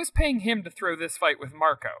 Who is paying him to throw this fight with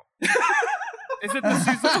Marco? Is it the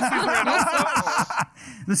suzerain also?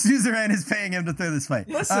 The suzerain is paying him to throw this fight.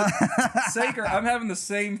 Listen, Saker, I'm having the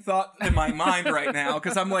same thought in my mind right now,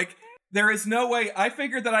 because I'm like, there is no way. I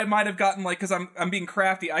figured that I might have gotten, like, because I'm being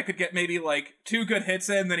crafty, I could get maybe, like, 2 good hits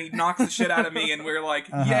in, then he knocks the shit out of me, and we're like,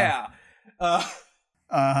 yeah. Fun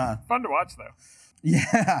to watch, though.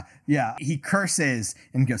 Yeah. He curses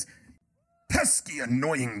and goes, "Pesky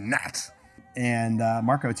annoying gnat." And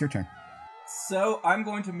Marco, it's your turn. So I'm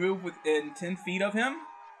going to move within 10 feet of him,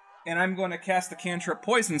 and I'm going to cast the cantrip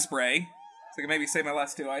Poison Spray, so I can maybe save my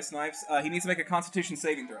last 2 ice knives. He needs to make a Constitution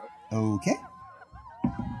saving throw. Okay.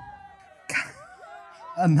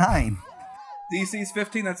 A 9. DC's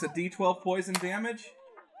 15, that's a D12 poison damage.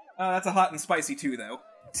 That's a hot and spicy too, though.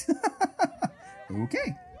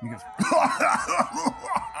 Okay. He goes,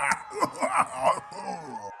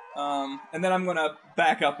 and then I'm going to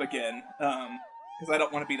back up again, because I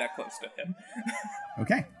don't want to be that close to him.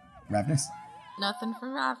 okay. Ravnus. Nothing from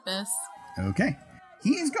Ravnus. Okay.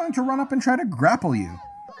 He is going to run up and try to grapple you.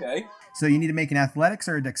 Okay. So you need to make an athletics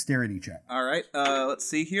or a dexterity check. All right. Let's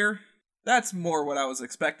see here. That's more what I was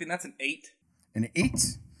expecting. That's an 8. An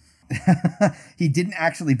 8? He didn't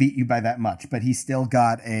actually beat you by that much, but he still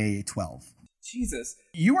got a 12. Jesus.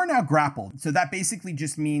 You are now grappled. So that basically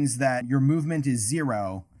just means that your movement is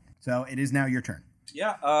 0. So it is now your turn.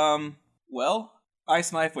 Yeah. Well,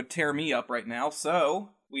 Ice Knife would tear me up right now,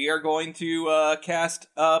 so we are going to cast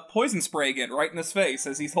Poison Spray again right in his face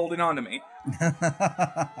as he's holding on to me.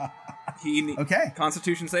 Okay.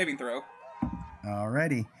 Constitution saving throw.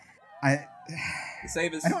 Alrighty. The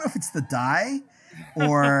save is... I don't know if it's the die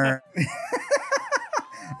or...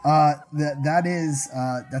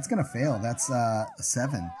 that's gonna fail. That's a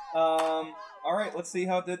 7. Alright, let's see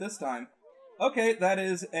how it did this time. Okay, that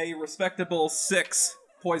is a respectable 6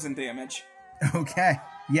 poison damage. Okay.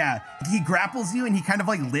 Yeah. He grapples you and he kind of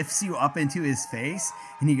like lifts you up into his face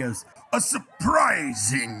and he goes, "A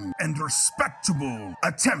surprising and respectable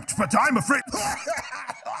attempt, but I'm afraid..."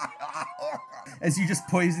 As you just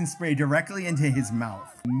poison spray directly into his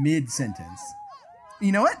mouth, mid-sentence.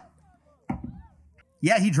 You know what?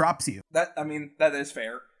 Yeah, he drops you. That is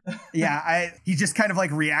fair. Yeah, he just kind of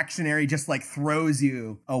like reactionary, just like throws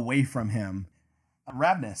you away from him.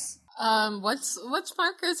 Ravnus. What's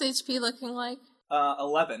Marco's HP looking like?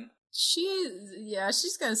 11.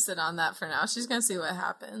 She's gonna sit on that for now. She's gonna see what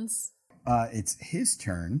happens. It's his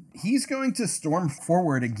turn. He's going to storm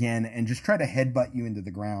forward again and just try to headbutt you into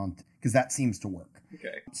the ground, because that seems to work.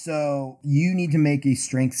 Okay. So you need to make a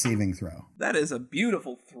strength saving throw. That is a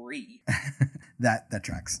beautiful 3. That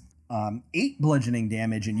tracks. 8 bludgeoning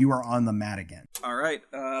damage, and you are on the mat again. All right.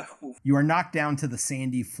 You are knocked down to the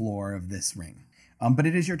sandy floor of this ring. But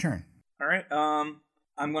it is your turn. All right.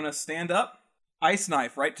 I'm going to stand up. Ice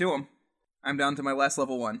Knife right to him. I'm down to my last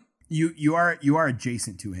level 1. You are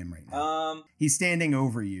adjacent to him right now. He's standing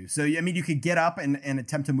over you. So, I mean, you could get up and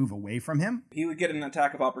attempt to move away from him. He would get an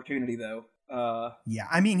attack of opportunity, though. Yeah,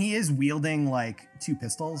 I mean, he is wielding, like, 2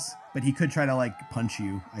 pistols, but he could try to, like, punch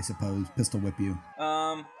you, I suppose, pistol whip you.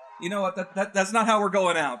 You know what, that's not how we're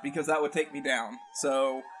going out, because that would take me down.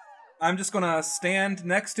 So, I'm just gonna stand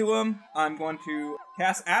next to him. I'm going to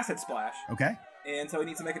cast Acid Splash. Okay. And so he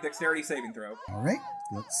needs to make a dexterity saving throw. All right,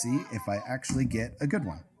 let's see if I actually get a good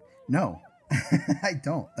one. No, I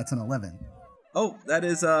don't. That's an 11. Oh, that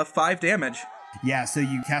is 5 damage. Yeah, so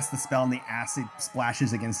you cast the spell and the acid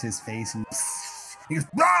splashes against his face and he goes,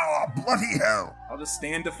 "Oh, bloody hell!" I'll just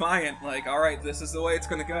stand defiant, like, all right, this is the way it's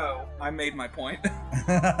gonna go. I made my point.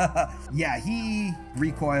 Yeah, he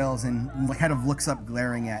recoils and kind of looks up,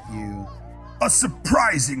 glaring at you. "A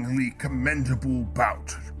surprisingly commendable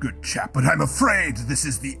bout, good chap, but I'm afraid this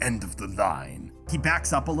is the end of the line." He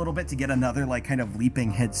backs up a little bit to get another, kind of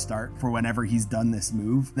leaping head start for whenever he's done this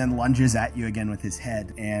move, then lunges at you again with his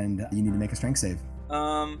head, and you need to make a strength save.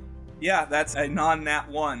 Yeah, that's a non-nat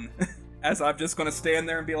 1. As I'm just gonna stand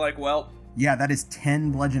there and be like, well... Yeah, that is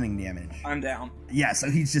 10 bludgeoning damage. I'm down. Yeah,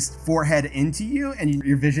 so he's just forehead into you, and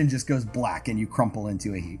your vision just goes black, and you crumple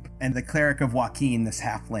into a heap. And the cleric of Joaquin, this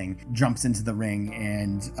halfling, jumps into the ring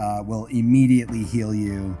and will immediately heal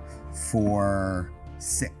you for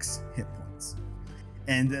 6 hit points.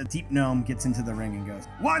 And the Deep Gnome gets into the ring and goes,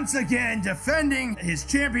 "Once again, defending his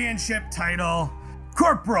championship title,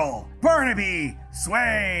 Corporal Barnaby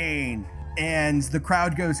Swain." And the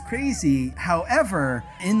crowd goes crazy. However,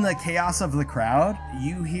 in the chaos of the crowd,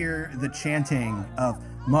 you hear the chanting of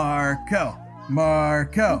Marco,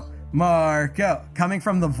 Marco, Marco, coming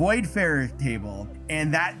from the Voidfarer table.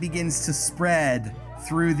 And that begins to spread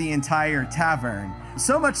through the entire tavern.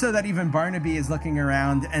 So much so that even Barnaby is looking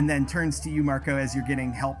around and then turns to you, Marco, as you're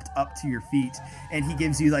getting helped up to your feet. And he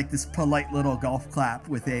gives you this polite little golf clap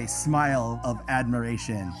with a smile of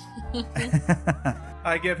admiration.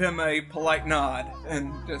 I give him a polite nod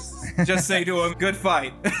and just say to him, good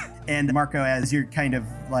fight. And Marco, as you're kind of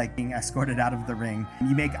being escorted out of the ring,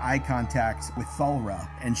 you make eye contact with Thalra,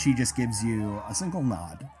 and she just gives you a single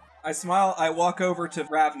nod. I smile, I walk over to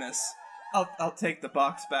Ravnus. I'll take the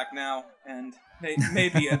box back now, and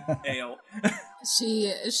maybe an ale.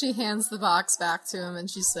 She hands the box back to him, and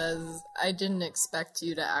she says, "I didn't expect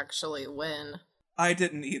you to actually win." I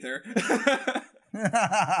didn't either.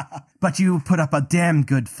 But you put up a damn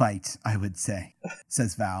good fight, I would say,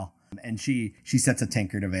 says Val. And she sets a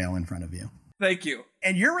tankard of ale in front of you. Thank you.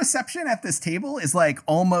 And your reception at this table is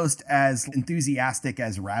almost as enthusiastic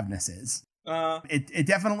as Ravnus is. It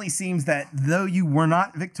definitely seems that though you were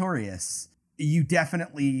not victorious, you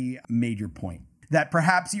definitely made your point. That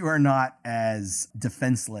perhaps you are not as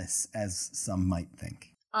defenseless as some might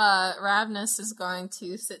think. Ravnus is going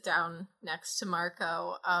to sit down next to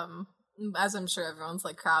Marco, as I'm sure everyone's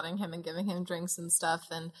crowding him and giving him drinks and stuff,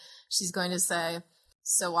 and she's going to say,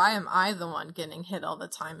 "So why am I the one getting hit all the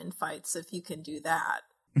time in fights if you can do that?"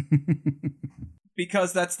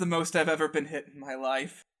 Because that's the most I've ever been hit in my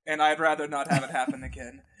life. And I'd rather not have it happen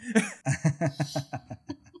again.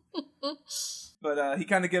 But he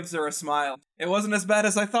kind of gives her a smile. It wasn't as bad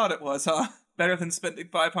as I thought it was, huh? Better than spending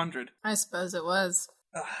 500. I suppose it was.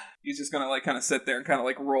 He's just gonna kind of sit there and kind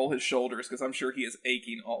of roll his shoulders because I'm sure he is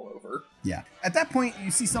aching all over. Yeah. At that point, you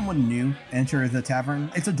see someone new enter the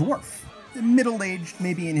tavern. It's a dwarf. Middle-aged,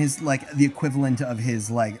 maybe in his the equivalent of his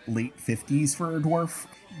late 50s for a dwarf,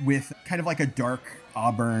 with kind of a dark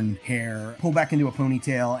auburn hair pulled back into a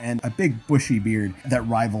ponytail and a big bushy beard that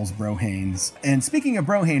rivals Brohane's. And speaking of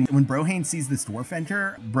Brohane, when Brohane sees this dwarf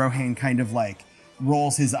enter, Brohane kind of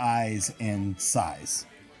rolls his eyes and sighs.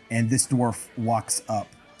 And this dwarf walks up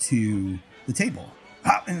to the table.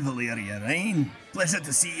 "Hop in Valeria Rain. Pleasure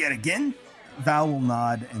to see you again." Val will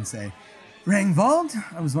nod and say, "Rangvald,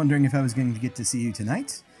 I was wondering if I was going to get to see you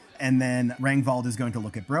tonight." And then Rangvald is going to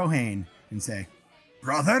look at Brohane and say,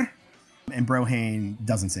 "Brother?" And Brohane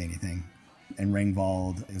doesn't say anything. And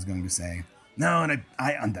Rangvald is going to say, "No, and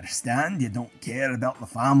I understand you don't care about the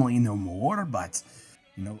family no more, but,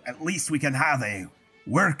 at least we can have a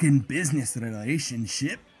working business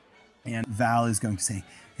relationship." And Val is going to say,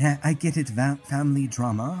 "Yeah, I get it, family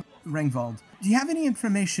drama." Rangvald, do you have any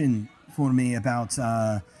information for me about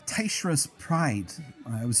Taishra's Pride?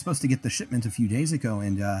 I was supposed to get the shipment a few days ago,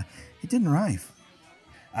 and it didn't arrive.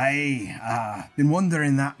 I been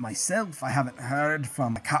wondering that myself. I haven't heard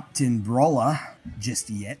from Captain Brawler just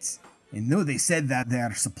yet. And though they said that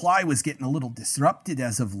their supply was getting a little disrupted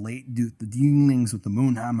as of late due to the dealings with the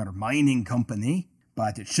Moonhammer Mining Company,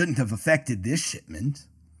 but it shouldn't have affected this shipment.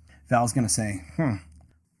 Val's gonna say,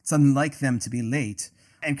 it's unlike them to be late.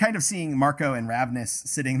 And kind of seeing Marco and Ravnus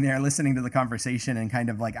sitting there listening to the conversation and kind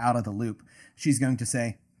of out of the loop, she's going to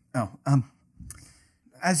say,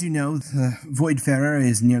 as you know, the Voidfarer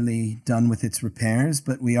is nearly done with its repairs,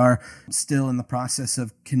 but we are still in the process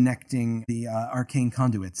of connecting the arcane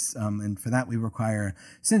conduits, and for that we require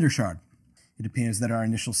Cinder Shard. It appears that our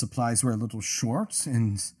initial supplies were a little short,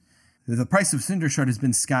 and the price of Cinder Shard has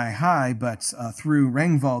been sky high, but through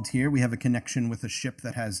Rangvald here, we have a connection with a ship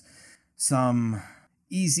that has some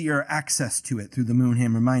easier access to it through the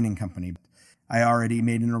Moonhammer Mining Company. I already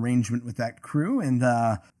made an arrangement with that crew, and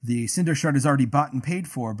the Cinder Shard is already bought and paid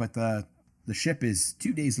for, but the ship is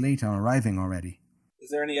 2 days late on arriving already. Is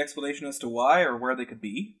there any explanation as to why or where they could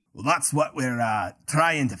be? Well, that's what we're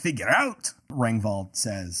trying to figure out, Rangvald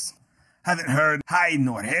says. Haven't heard hide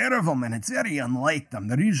nor hair of them, and it's very unlike them.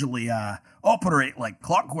 They usually operate like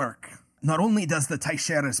clockwork. Not only does the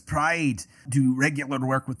Tysherra's Pride do regular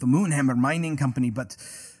work with the Moonhammer Mining Company, but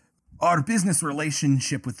our business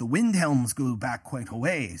relationship with the Windhelms go back quite a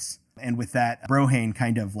ways. And with that, Brohane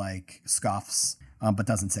kind of like scoffs, but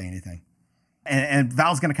doesn't say anything. And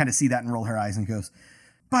Val's going to kind of see that and roll her eyes and goes,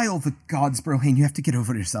 by all the gods, Brohane, you have to get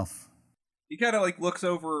over yourself. He kind of like looks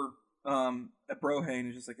over at Brohane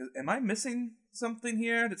and just like, am I missing something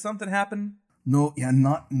here? Did something happen? No, you're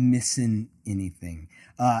not missing anything.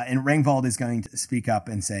 And Rangvald is going to speak up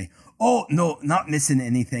and say, oh, no, not missing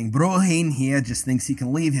anything. Brohane here just thinks he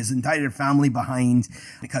can leave his entire family behind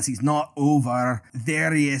because he's not over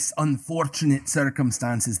various unfortunate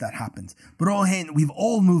circumstances that happened. Brohane, we've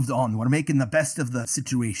all moved on. We're making the best of the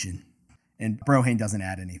situation. And Brohane doesn't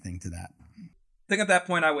add anything to that. I think at that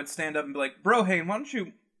point I would stand up and be like, Brohane, why don't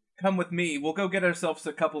you come with me? We'll go get ourselves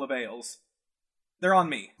a couple of ales. They're on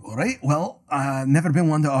me. All right, well, never been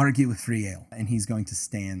one to argue with free ale. And he's going to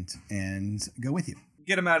stand and go with you.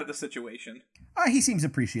 Get him out of the situation. He seems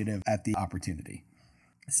appreciative at the opportunity.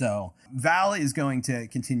 So Val is going to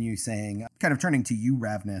continue saying, kind of turning to you,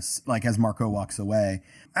 Ravnus, like as Marco walks away.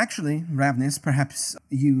 Actually, Ravnus, perhaps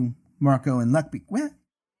you, Marco, and Luckbeak, where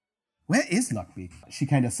is Luckbeak? She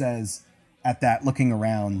kind of says at that, looking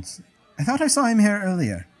around, I thought I saw him here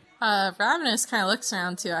earlier. Ravenous kind of looks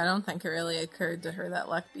around too. I don't think it really occurred to her that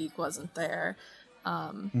Luckbeak wasn't there.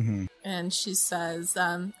 And she says,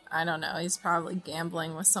 I don't know, he's probably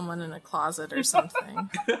gambling with someone in a closet or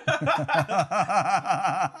something.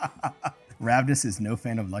 Ravnus is no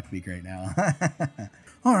fan of Luckbeak right now.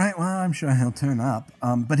 All right, well, I'm sure he'll turn up.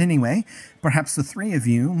 But anyway, perhaps the three of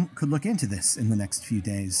you could look into this in the next few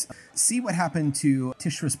days. See what happened to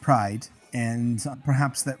Tishra's Pride, and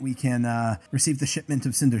perhaps that we can receive the shipment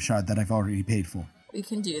of Cindershard that I've already paid for. We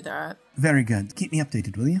can do that. Very good. Keep me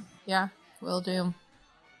updated, will you? Yeah, will do.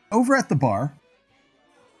 Over at the bar.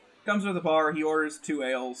 Comes to the bar, he orders 2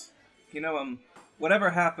 ales. You know,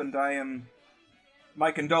 whatever happened,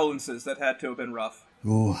 my condolences, that had to have been rough.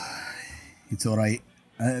 Oh, it's all right.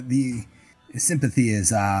 The sympathy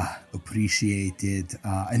is appreciated.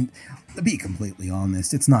 And to be completely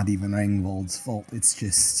honest, it's not even Rangvald's fault. It's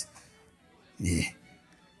just...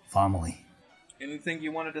 family. Anything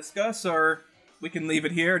you want to discuss, or we can leave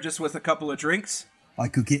it here just with a couple of drinks? I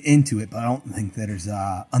could get into it, but I don't think there's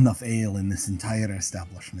enough ale in this entire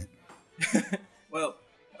establishment. Well,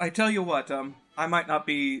 I tell you what, I might not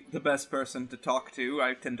be the best person to talk to.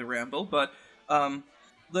 I tend to ramble, but,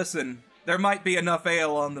 listen, there might be enough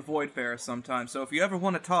ale on the Voidfarer sometime, so if you ever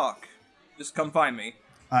want to talk, just come find me.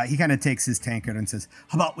 He kind of takes his tankard and says,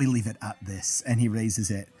 how about we leave it at this? And he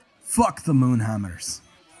raises it. Fuck the Moonhammers.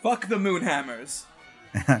 Fuck the Moonhammers.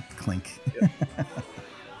 Clink. Yep.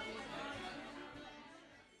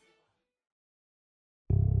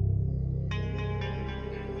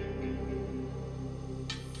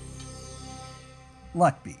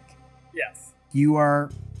 Luckbeak. Yes. You are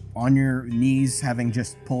on your knees, having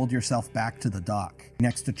just pulled yourself back to the dock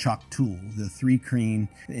next to Chalk Tool, the 3 Kreen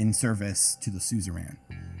in service to the suzerain.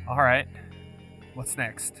 All right. What's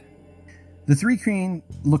next? The 3 Kreen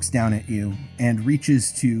looks down at you and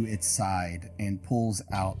reaches to its side and pulls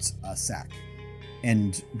out a sack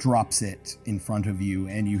and drops it in front of you,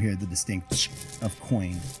 and you hear the distinct of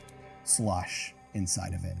coin slosh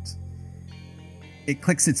inside of it. It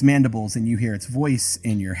clicks its mandibles, and you hear its voice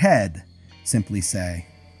in your head simply say,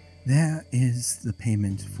 there is the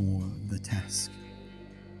payment for the task.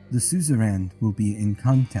 The suzerain will be in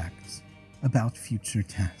contact about future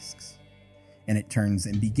tasks. And it turns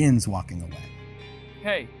and begins walking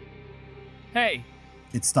away. Hey.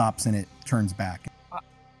 It stops and it turns back.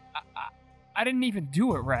 I didn't even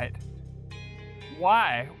do it right.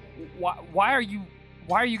 Why? Why are you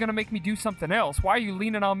gonna make me do something else? Why are you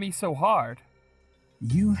leaning on me so hard?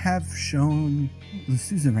 You have shown the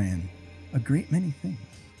suzerain a great many things.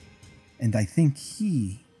 And I think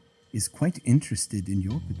he is quite interested in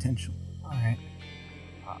your potential. All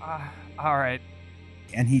right.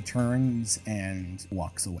 And he turns and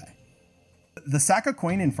walks away. The sack of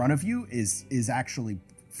coin in front of you is actually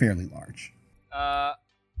fairly large.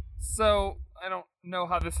 So I don't know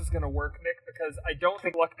how this is going to work, Nick, because I don't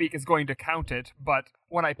think Luckbeak is going to count it, but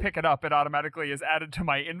when I pick it up, it automatically is added to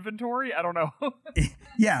my inventory. I don't know.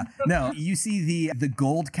 Yeah, no, you see the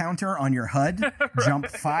gold counter on your HUD jump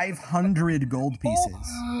 500 gold pieces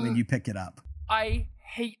when you pick it up. I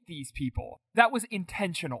hate these people. That was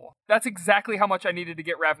intentional. That's exactly how much I needed to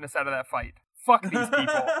get Ravnus out of that fight. Fuck these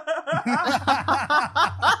people.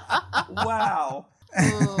 Wow.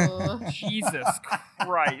 Jesus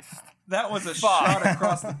Christ. That was a shot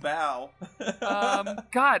across the bow.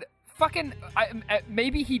 God, fucking,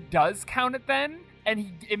 maybe he does count it then,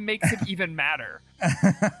 and it makes it even matter.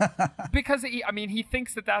 Because he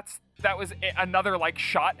thinks that was another like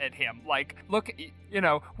shot at him. Like, look,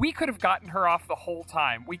 we could have gotten her off the whole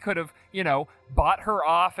time. We could have, bought her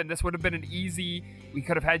off, and this would have been an easy. We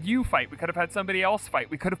could have had you fight. We could have had somebody else fight.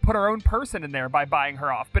 We could have put our own person in there by buying her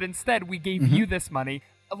off. But instead, we gave you this money.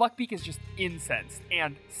 Luckbeak is just incensed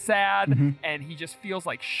and sad, and he just feels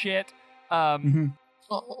like shit.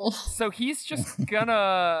 So he's just gonna.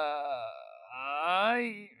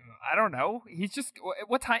 I don't know. He's just.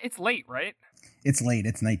 What time? It's late, right? It's late.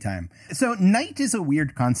 It's nighttime. So night is a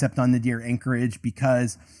weird concept on Nadir Anchorage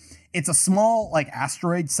because it's a small, like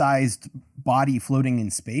asteroid-sized body floating in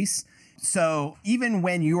space. So even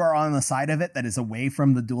when you are on the side of it that is away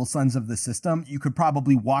from the dual suns of the system, you could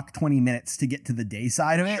probably walk 20 minutes to get to the day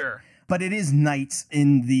side of it. Sure. But it is night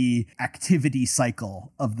in the activity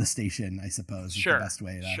cycle of the station, I suppose. Sure. Is the best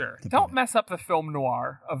way to Don't put it. mess up the film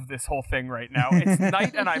noir of this whole thing right now. It's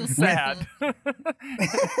night and I'm sad.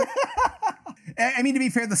 I mean, to be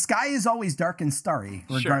fair, the sky is always dark and starry,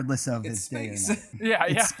 regardless of its day or night. Yeah,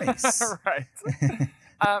 it's space. Right.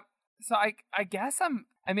 So I guess I'm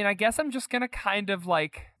just gonna kind of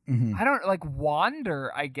like I don't like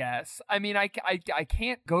wander, I guess. I mean, I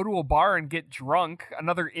can't go to a bar and get drunk.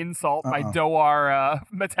 Another insult, my Doar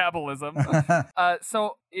metabolism.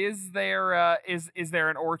 So is there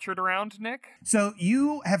an orchard around, Nick? So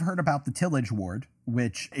you have heard about the Tillage Ward,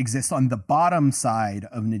 which exists on the bottom side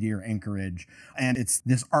of Nadir Anchorage. And it's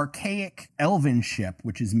this archaic elven ship,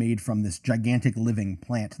 which is made from this gigantic living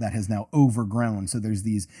plant that has now overgrown. So there's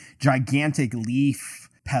these gigantic leaf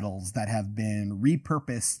petals that have been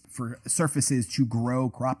repurposed for surfaces to grow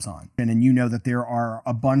crops on. And you know that there are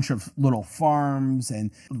a bunch of little farms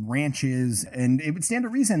and ranches, and it would stand to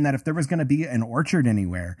reason that if there was going to be an orchard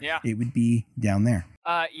anywhere, it would be down there.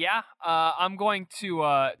 I'm going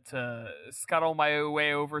to scuttle my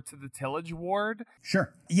way over to the Tillage Ward.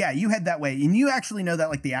 Sure. Yeah, you head that way. And you actually know that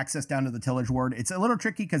like the access down to the Tillage Ward, it's a little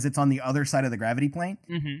tricky because it's on the other side of the gravity plane.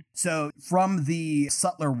 So from the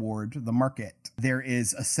Sutler Ward, the market, there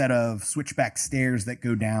is a set of switchback stairs that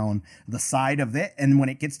go down the side of it. And when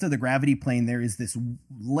it gets to the gravity plane, there is this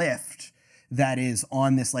lift that is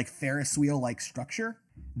on this like Ferris wheel like structure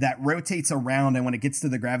that rotates around, and when it gets to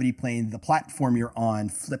the gravity plane, the platform you're on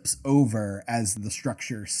flips over as the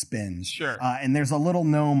structure spins. Sure. And there's a little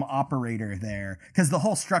gnome operator there, because the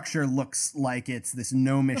whole structure looks like it's this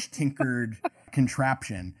gnomish tinkered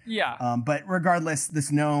contraption. Yeah. But regardless,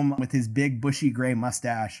 this gnome with his big bushy gray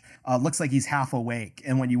mustache looks like he's half awake,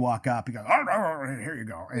 and when you walk up, he goes, "Oh, here you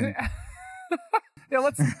go." And Yeah,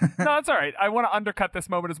 no, it's all right. I want to undercut this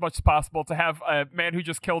moment as much as possible to have a man who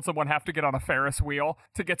just killed someone have to get on a Ferris wheel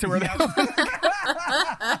to get to where they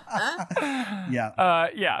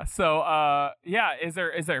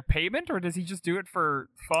is there payment, or does he just do it for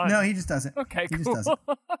fun? No, he just does it. Okay, he cool. just does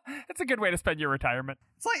it. It's a good way to spend your returement.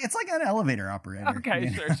 It's like an elevator operator. Okay,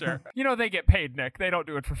 sure. They get paid, Nick. They don't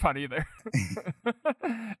do it for fun either.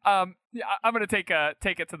 I'm gonna take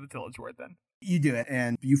it to the Tillage Ward then. You do it,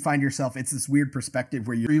 and you find yourself, it's this weird perspective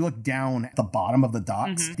where you look down at the bottom of the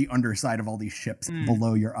docks, the underside of all these ships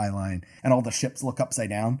below your eye line, and all the ships look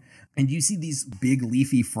upside down, and you see these big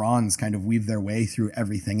leafy fronds kind of weave their way through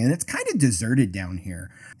everything, and it's kind of deserted down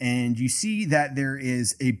here. And you see that there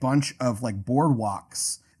is a bunch of like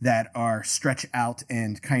boardwalks that are stretched out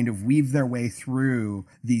and kind of weave their way through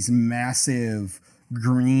these massive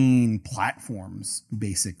green platforms,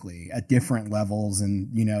 basically at different levels, and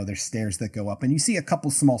there's stairs that go up, and you see a couple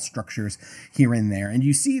small structures here and there, and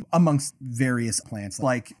you see amongst various plants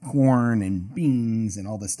like corn and beans and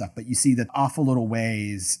all this stuff, but you see that off a little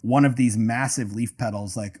ways, one of these massive leaf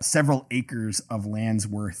petals, like several acres of land's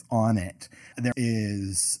worth on it, there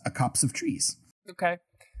is a copse of trees. Okay.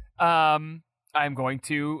 I'm going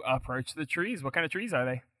to approach the trees. What kind of trees are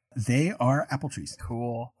they? They are apple trees.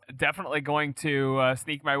 Cool. Definitely going to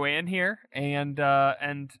sneak my way in here and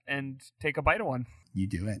take a bite of one. You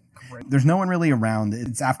do it. Great. There's no one really around.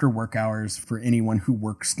 It's after work hours for anyone who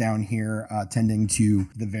works down here, tending to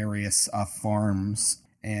the various farms.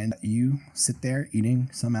 And you sit there eating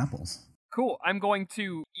some apples. Cool. I'm going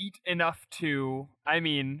to eat enough to,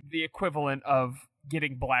 the equivalent of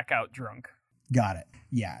getting blackout drunk. Got it.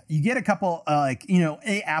 Yeah. You get a couple,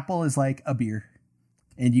 a apple is like a beer.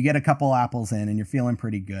 And you get a couple apples in and you're feeling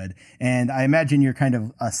pretty good. And I imagine you're kind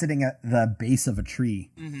of sitting at the base of a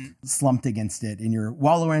tree, slumped against it, and you're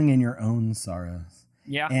wallowing in your own sorrows.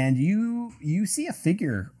 Yeah. And you see a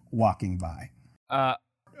figure walking by.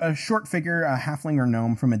 A short figure, a halfling or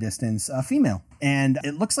gnome from a distance, a female. And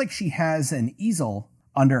it looks like she has an easel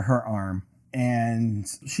under her arm. And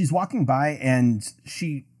she's walking by and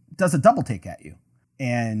she does a double take at you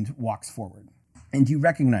and walks forward. And you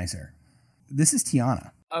recognize her. This is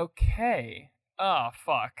Tiana. Okay. Oh,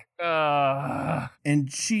 fuck.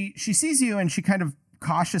 And she sees you and she kind of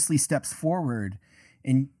cautiously steps forward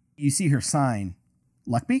and you see her sign.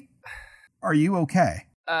 Luckbeak, are you okay?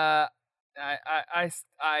 I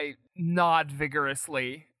nod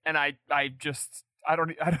vigorously and I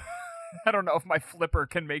don't know if my flipper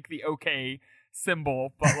can make the okay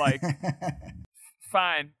symbol, but like,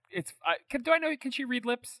 fine. Do I know, can she read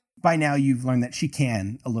lips? By now you've learned that she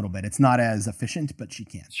can a little bit. It's not as efficient, but she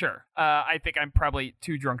can. Sure. I think I'm probably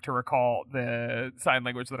too drunk to recall the sign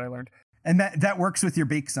language that I learned. And that works with your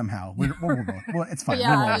bake somehow. We'll go. It's fine.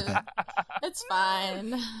 Yeah, we'll roll with it. It's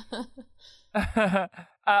fine.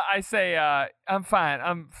 I say, I'm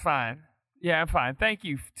fine. Yeah, I'm fine. Thank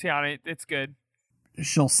you, Tiana. It's good.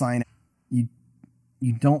 She'll sign. You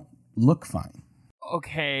don't look fine.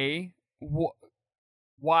 Okay.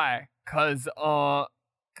 Why? Cause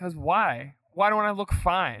why? Why don't I look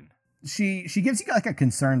fine? She gives you like a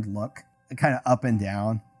concerned look, kind of up and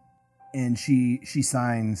down, and she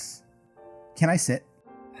signs, "Can I sit?"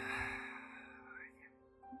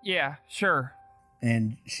 Yeah, sure.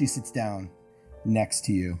 And she sits down next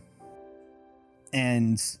to you.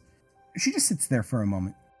 And she just sits there for a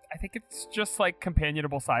moment. I think it's just like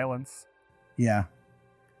companionable silence. Yeah.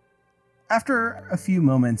 After a few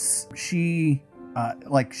moments, she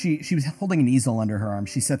was holding an easel under her arm.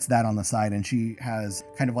 She sets that on the side and she has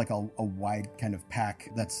kind of like a wide kind of pack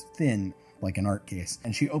that's thin, like an art case.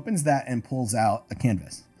 And she opens that and pulls out a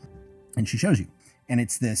canvas. And she shows you. And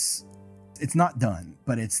it's not done,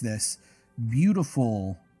 but it's this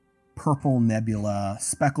beautiful purple nebula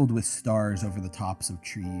speckled with stars over the tops of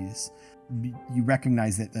trees. You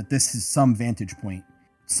recognize that this is some vantage point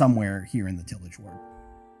somewhere here in the Tillage Ward.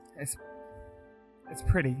 It's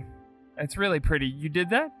pretty. It's really pretty. You did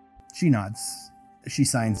that? She nods. She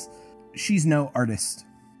signs. She's no artist,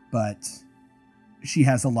 but she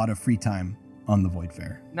has a lot of free time on the Void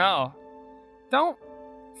Fair. No. Don't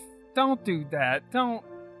do that. Don't.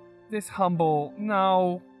 This humble.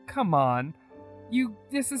 No. Come on.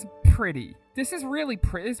 This is pretty. This is really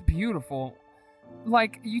pretty. It's beautiful.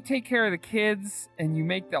 Like, you take care of the kids and you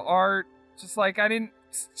make the art. Just like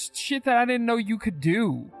shit that I didn't know you could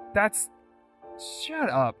do. Shut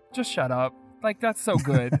up. Just shut up. Like, that's so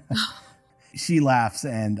good. She laughs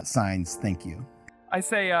and signs, "Thank you." I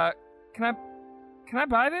say, can I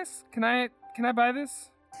buy this? Can I buy this?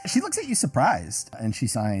 She looks at you surprised and she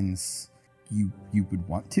signs, you would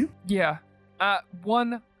want to? Yeah.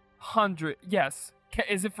 100. Yes.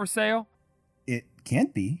 Is it for sale? It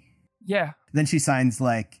can't be. Yeah. Then she signs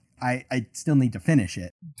like, I still need to finish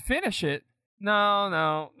it. Finish it?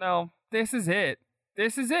 No. This is it.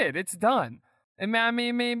 It's done. And I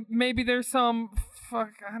mean, maybe there's some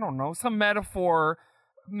some metaphor.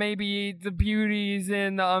 Maybe the beauty's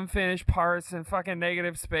in the unfinished parts and fucking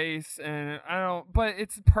negative space, and but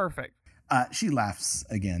it's perfect. She laughs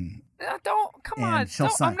again. Come on.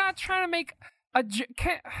 I'm not trying to make a.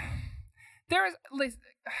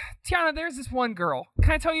 Tiana, there's this one girl.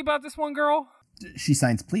 Can I tell you about this one girl? She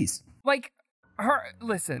signs, "Please." Like,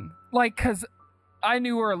 listen, like, cause I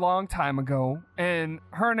knew her a long time ago, and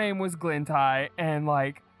her name was Glintai, and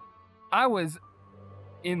like, I was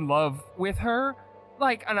in love with her.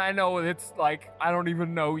 Like, and I know it's like, I don't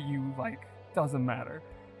even know you, like, doesn't matter.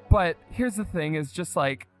 But here's the thing, is just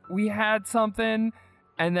like, we had something,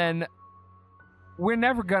 and then we're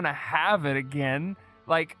never gonna have it again.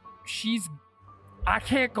 Like, I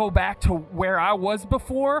can't go back to where I was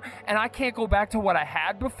before, and I can't go back to what I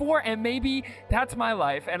had before, and maybe that's my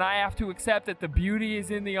life, and I have to accept that the beauty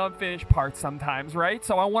is in the unfinished parts sometimes, right?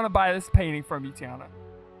 So I want to buy this painting from you, Tiana.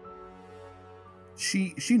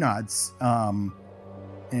 She nods,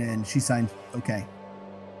 and she signs, "Okay."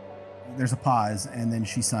 There's a pause, and then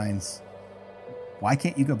she signs, "Why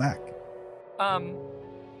can't you go back?"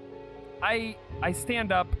 I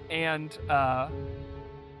stand up and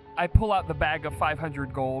I pull out the bag of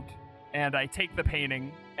 500 gold, and I take the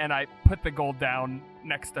painting, and I put the gold down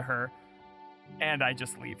next to her, and I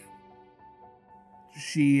just leave.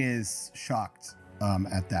 She is shocked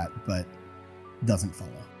at that, but doesn't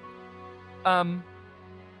follow.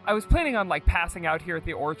 I was planning on like passing out here at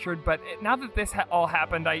the orchard, but now that this all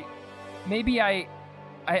happened, I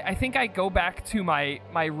think I go back to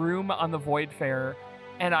my room on the Void Fair,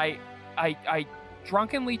 and I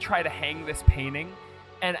drunkenly try to hang this painting.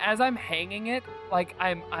 And as I'm hanging it, like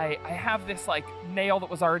I have this like nail that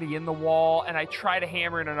was already in the wall, and I try to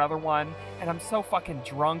hammer in another one, and I'm so fucking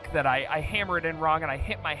drunk that I hammer it in wrong, and I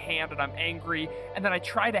hit my hand, and I'm angry, and then I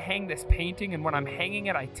try to hang this painting, and when I'm hanging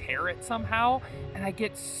it, I tear it somehow, and I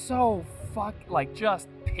get so just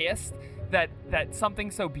pissed that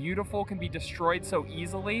something so beautiful can be destroyed so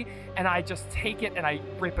easily, and I just take it and I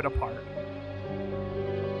rip it apart.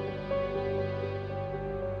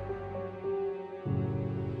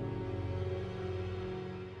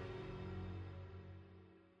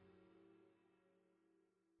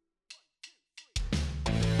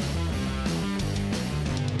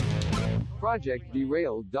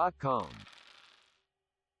 ProjectDerailed.com.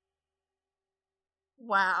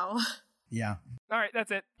 Wow. Yeah. All right,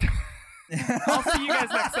 that's it. I'll see you guys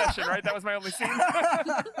next session, right? That was my only scene.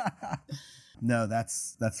 No,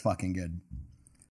 that's fucking good.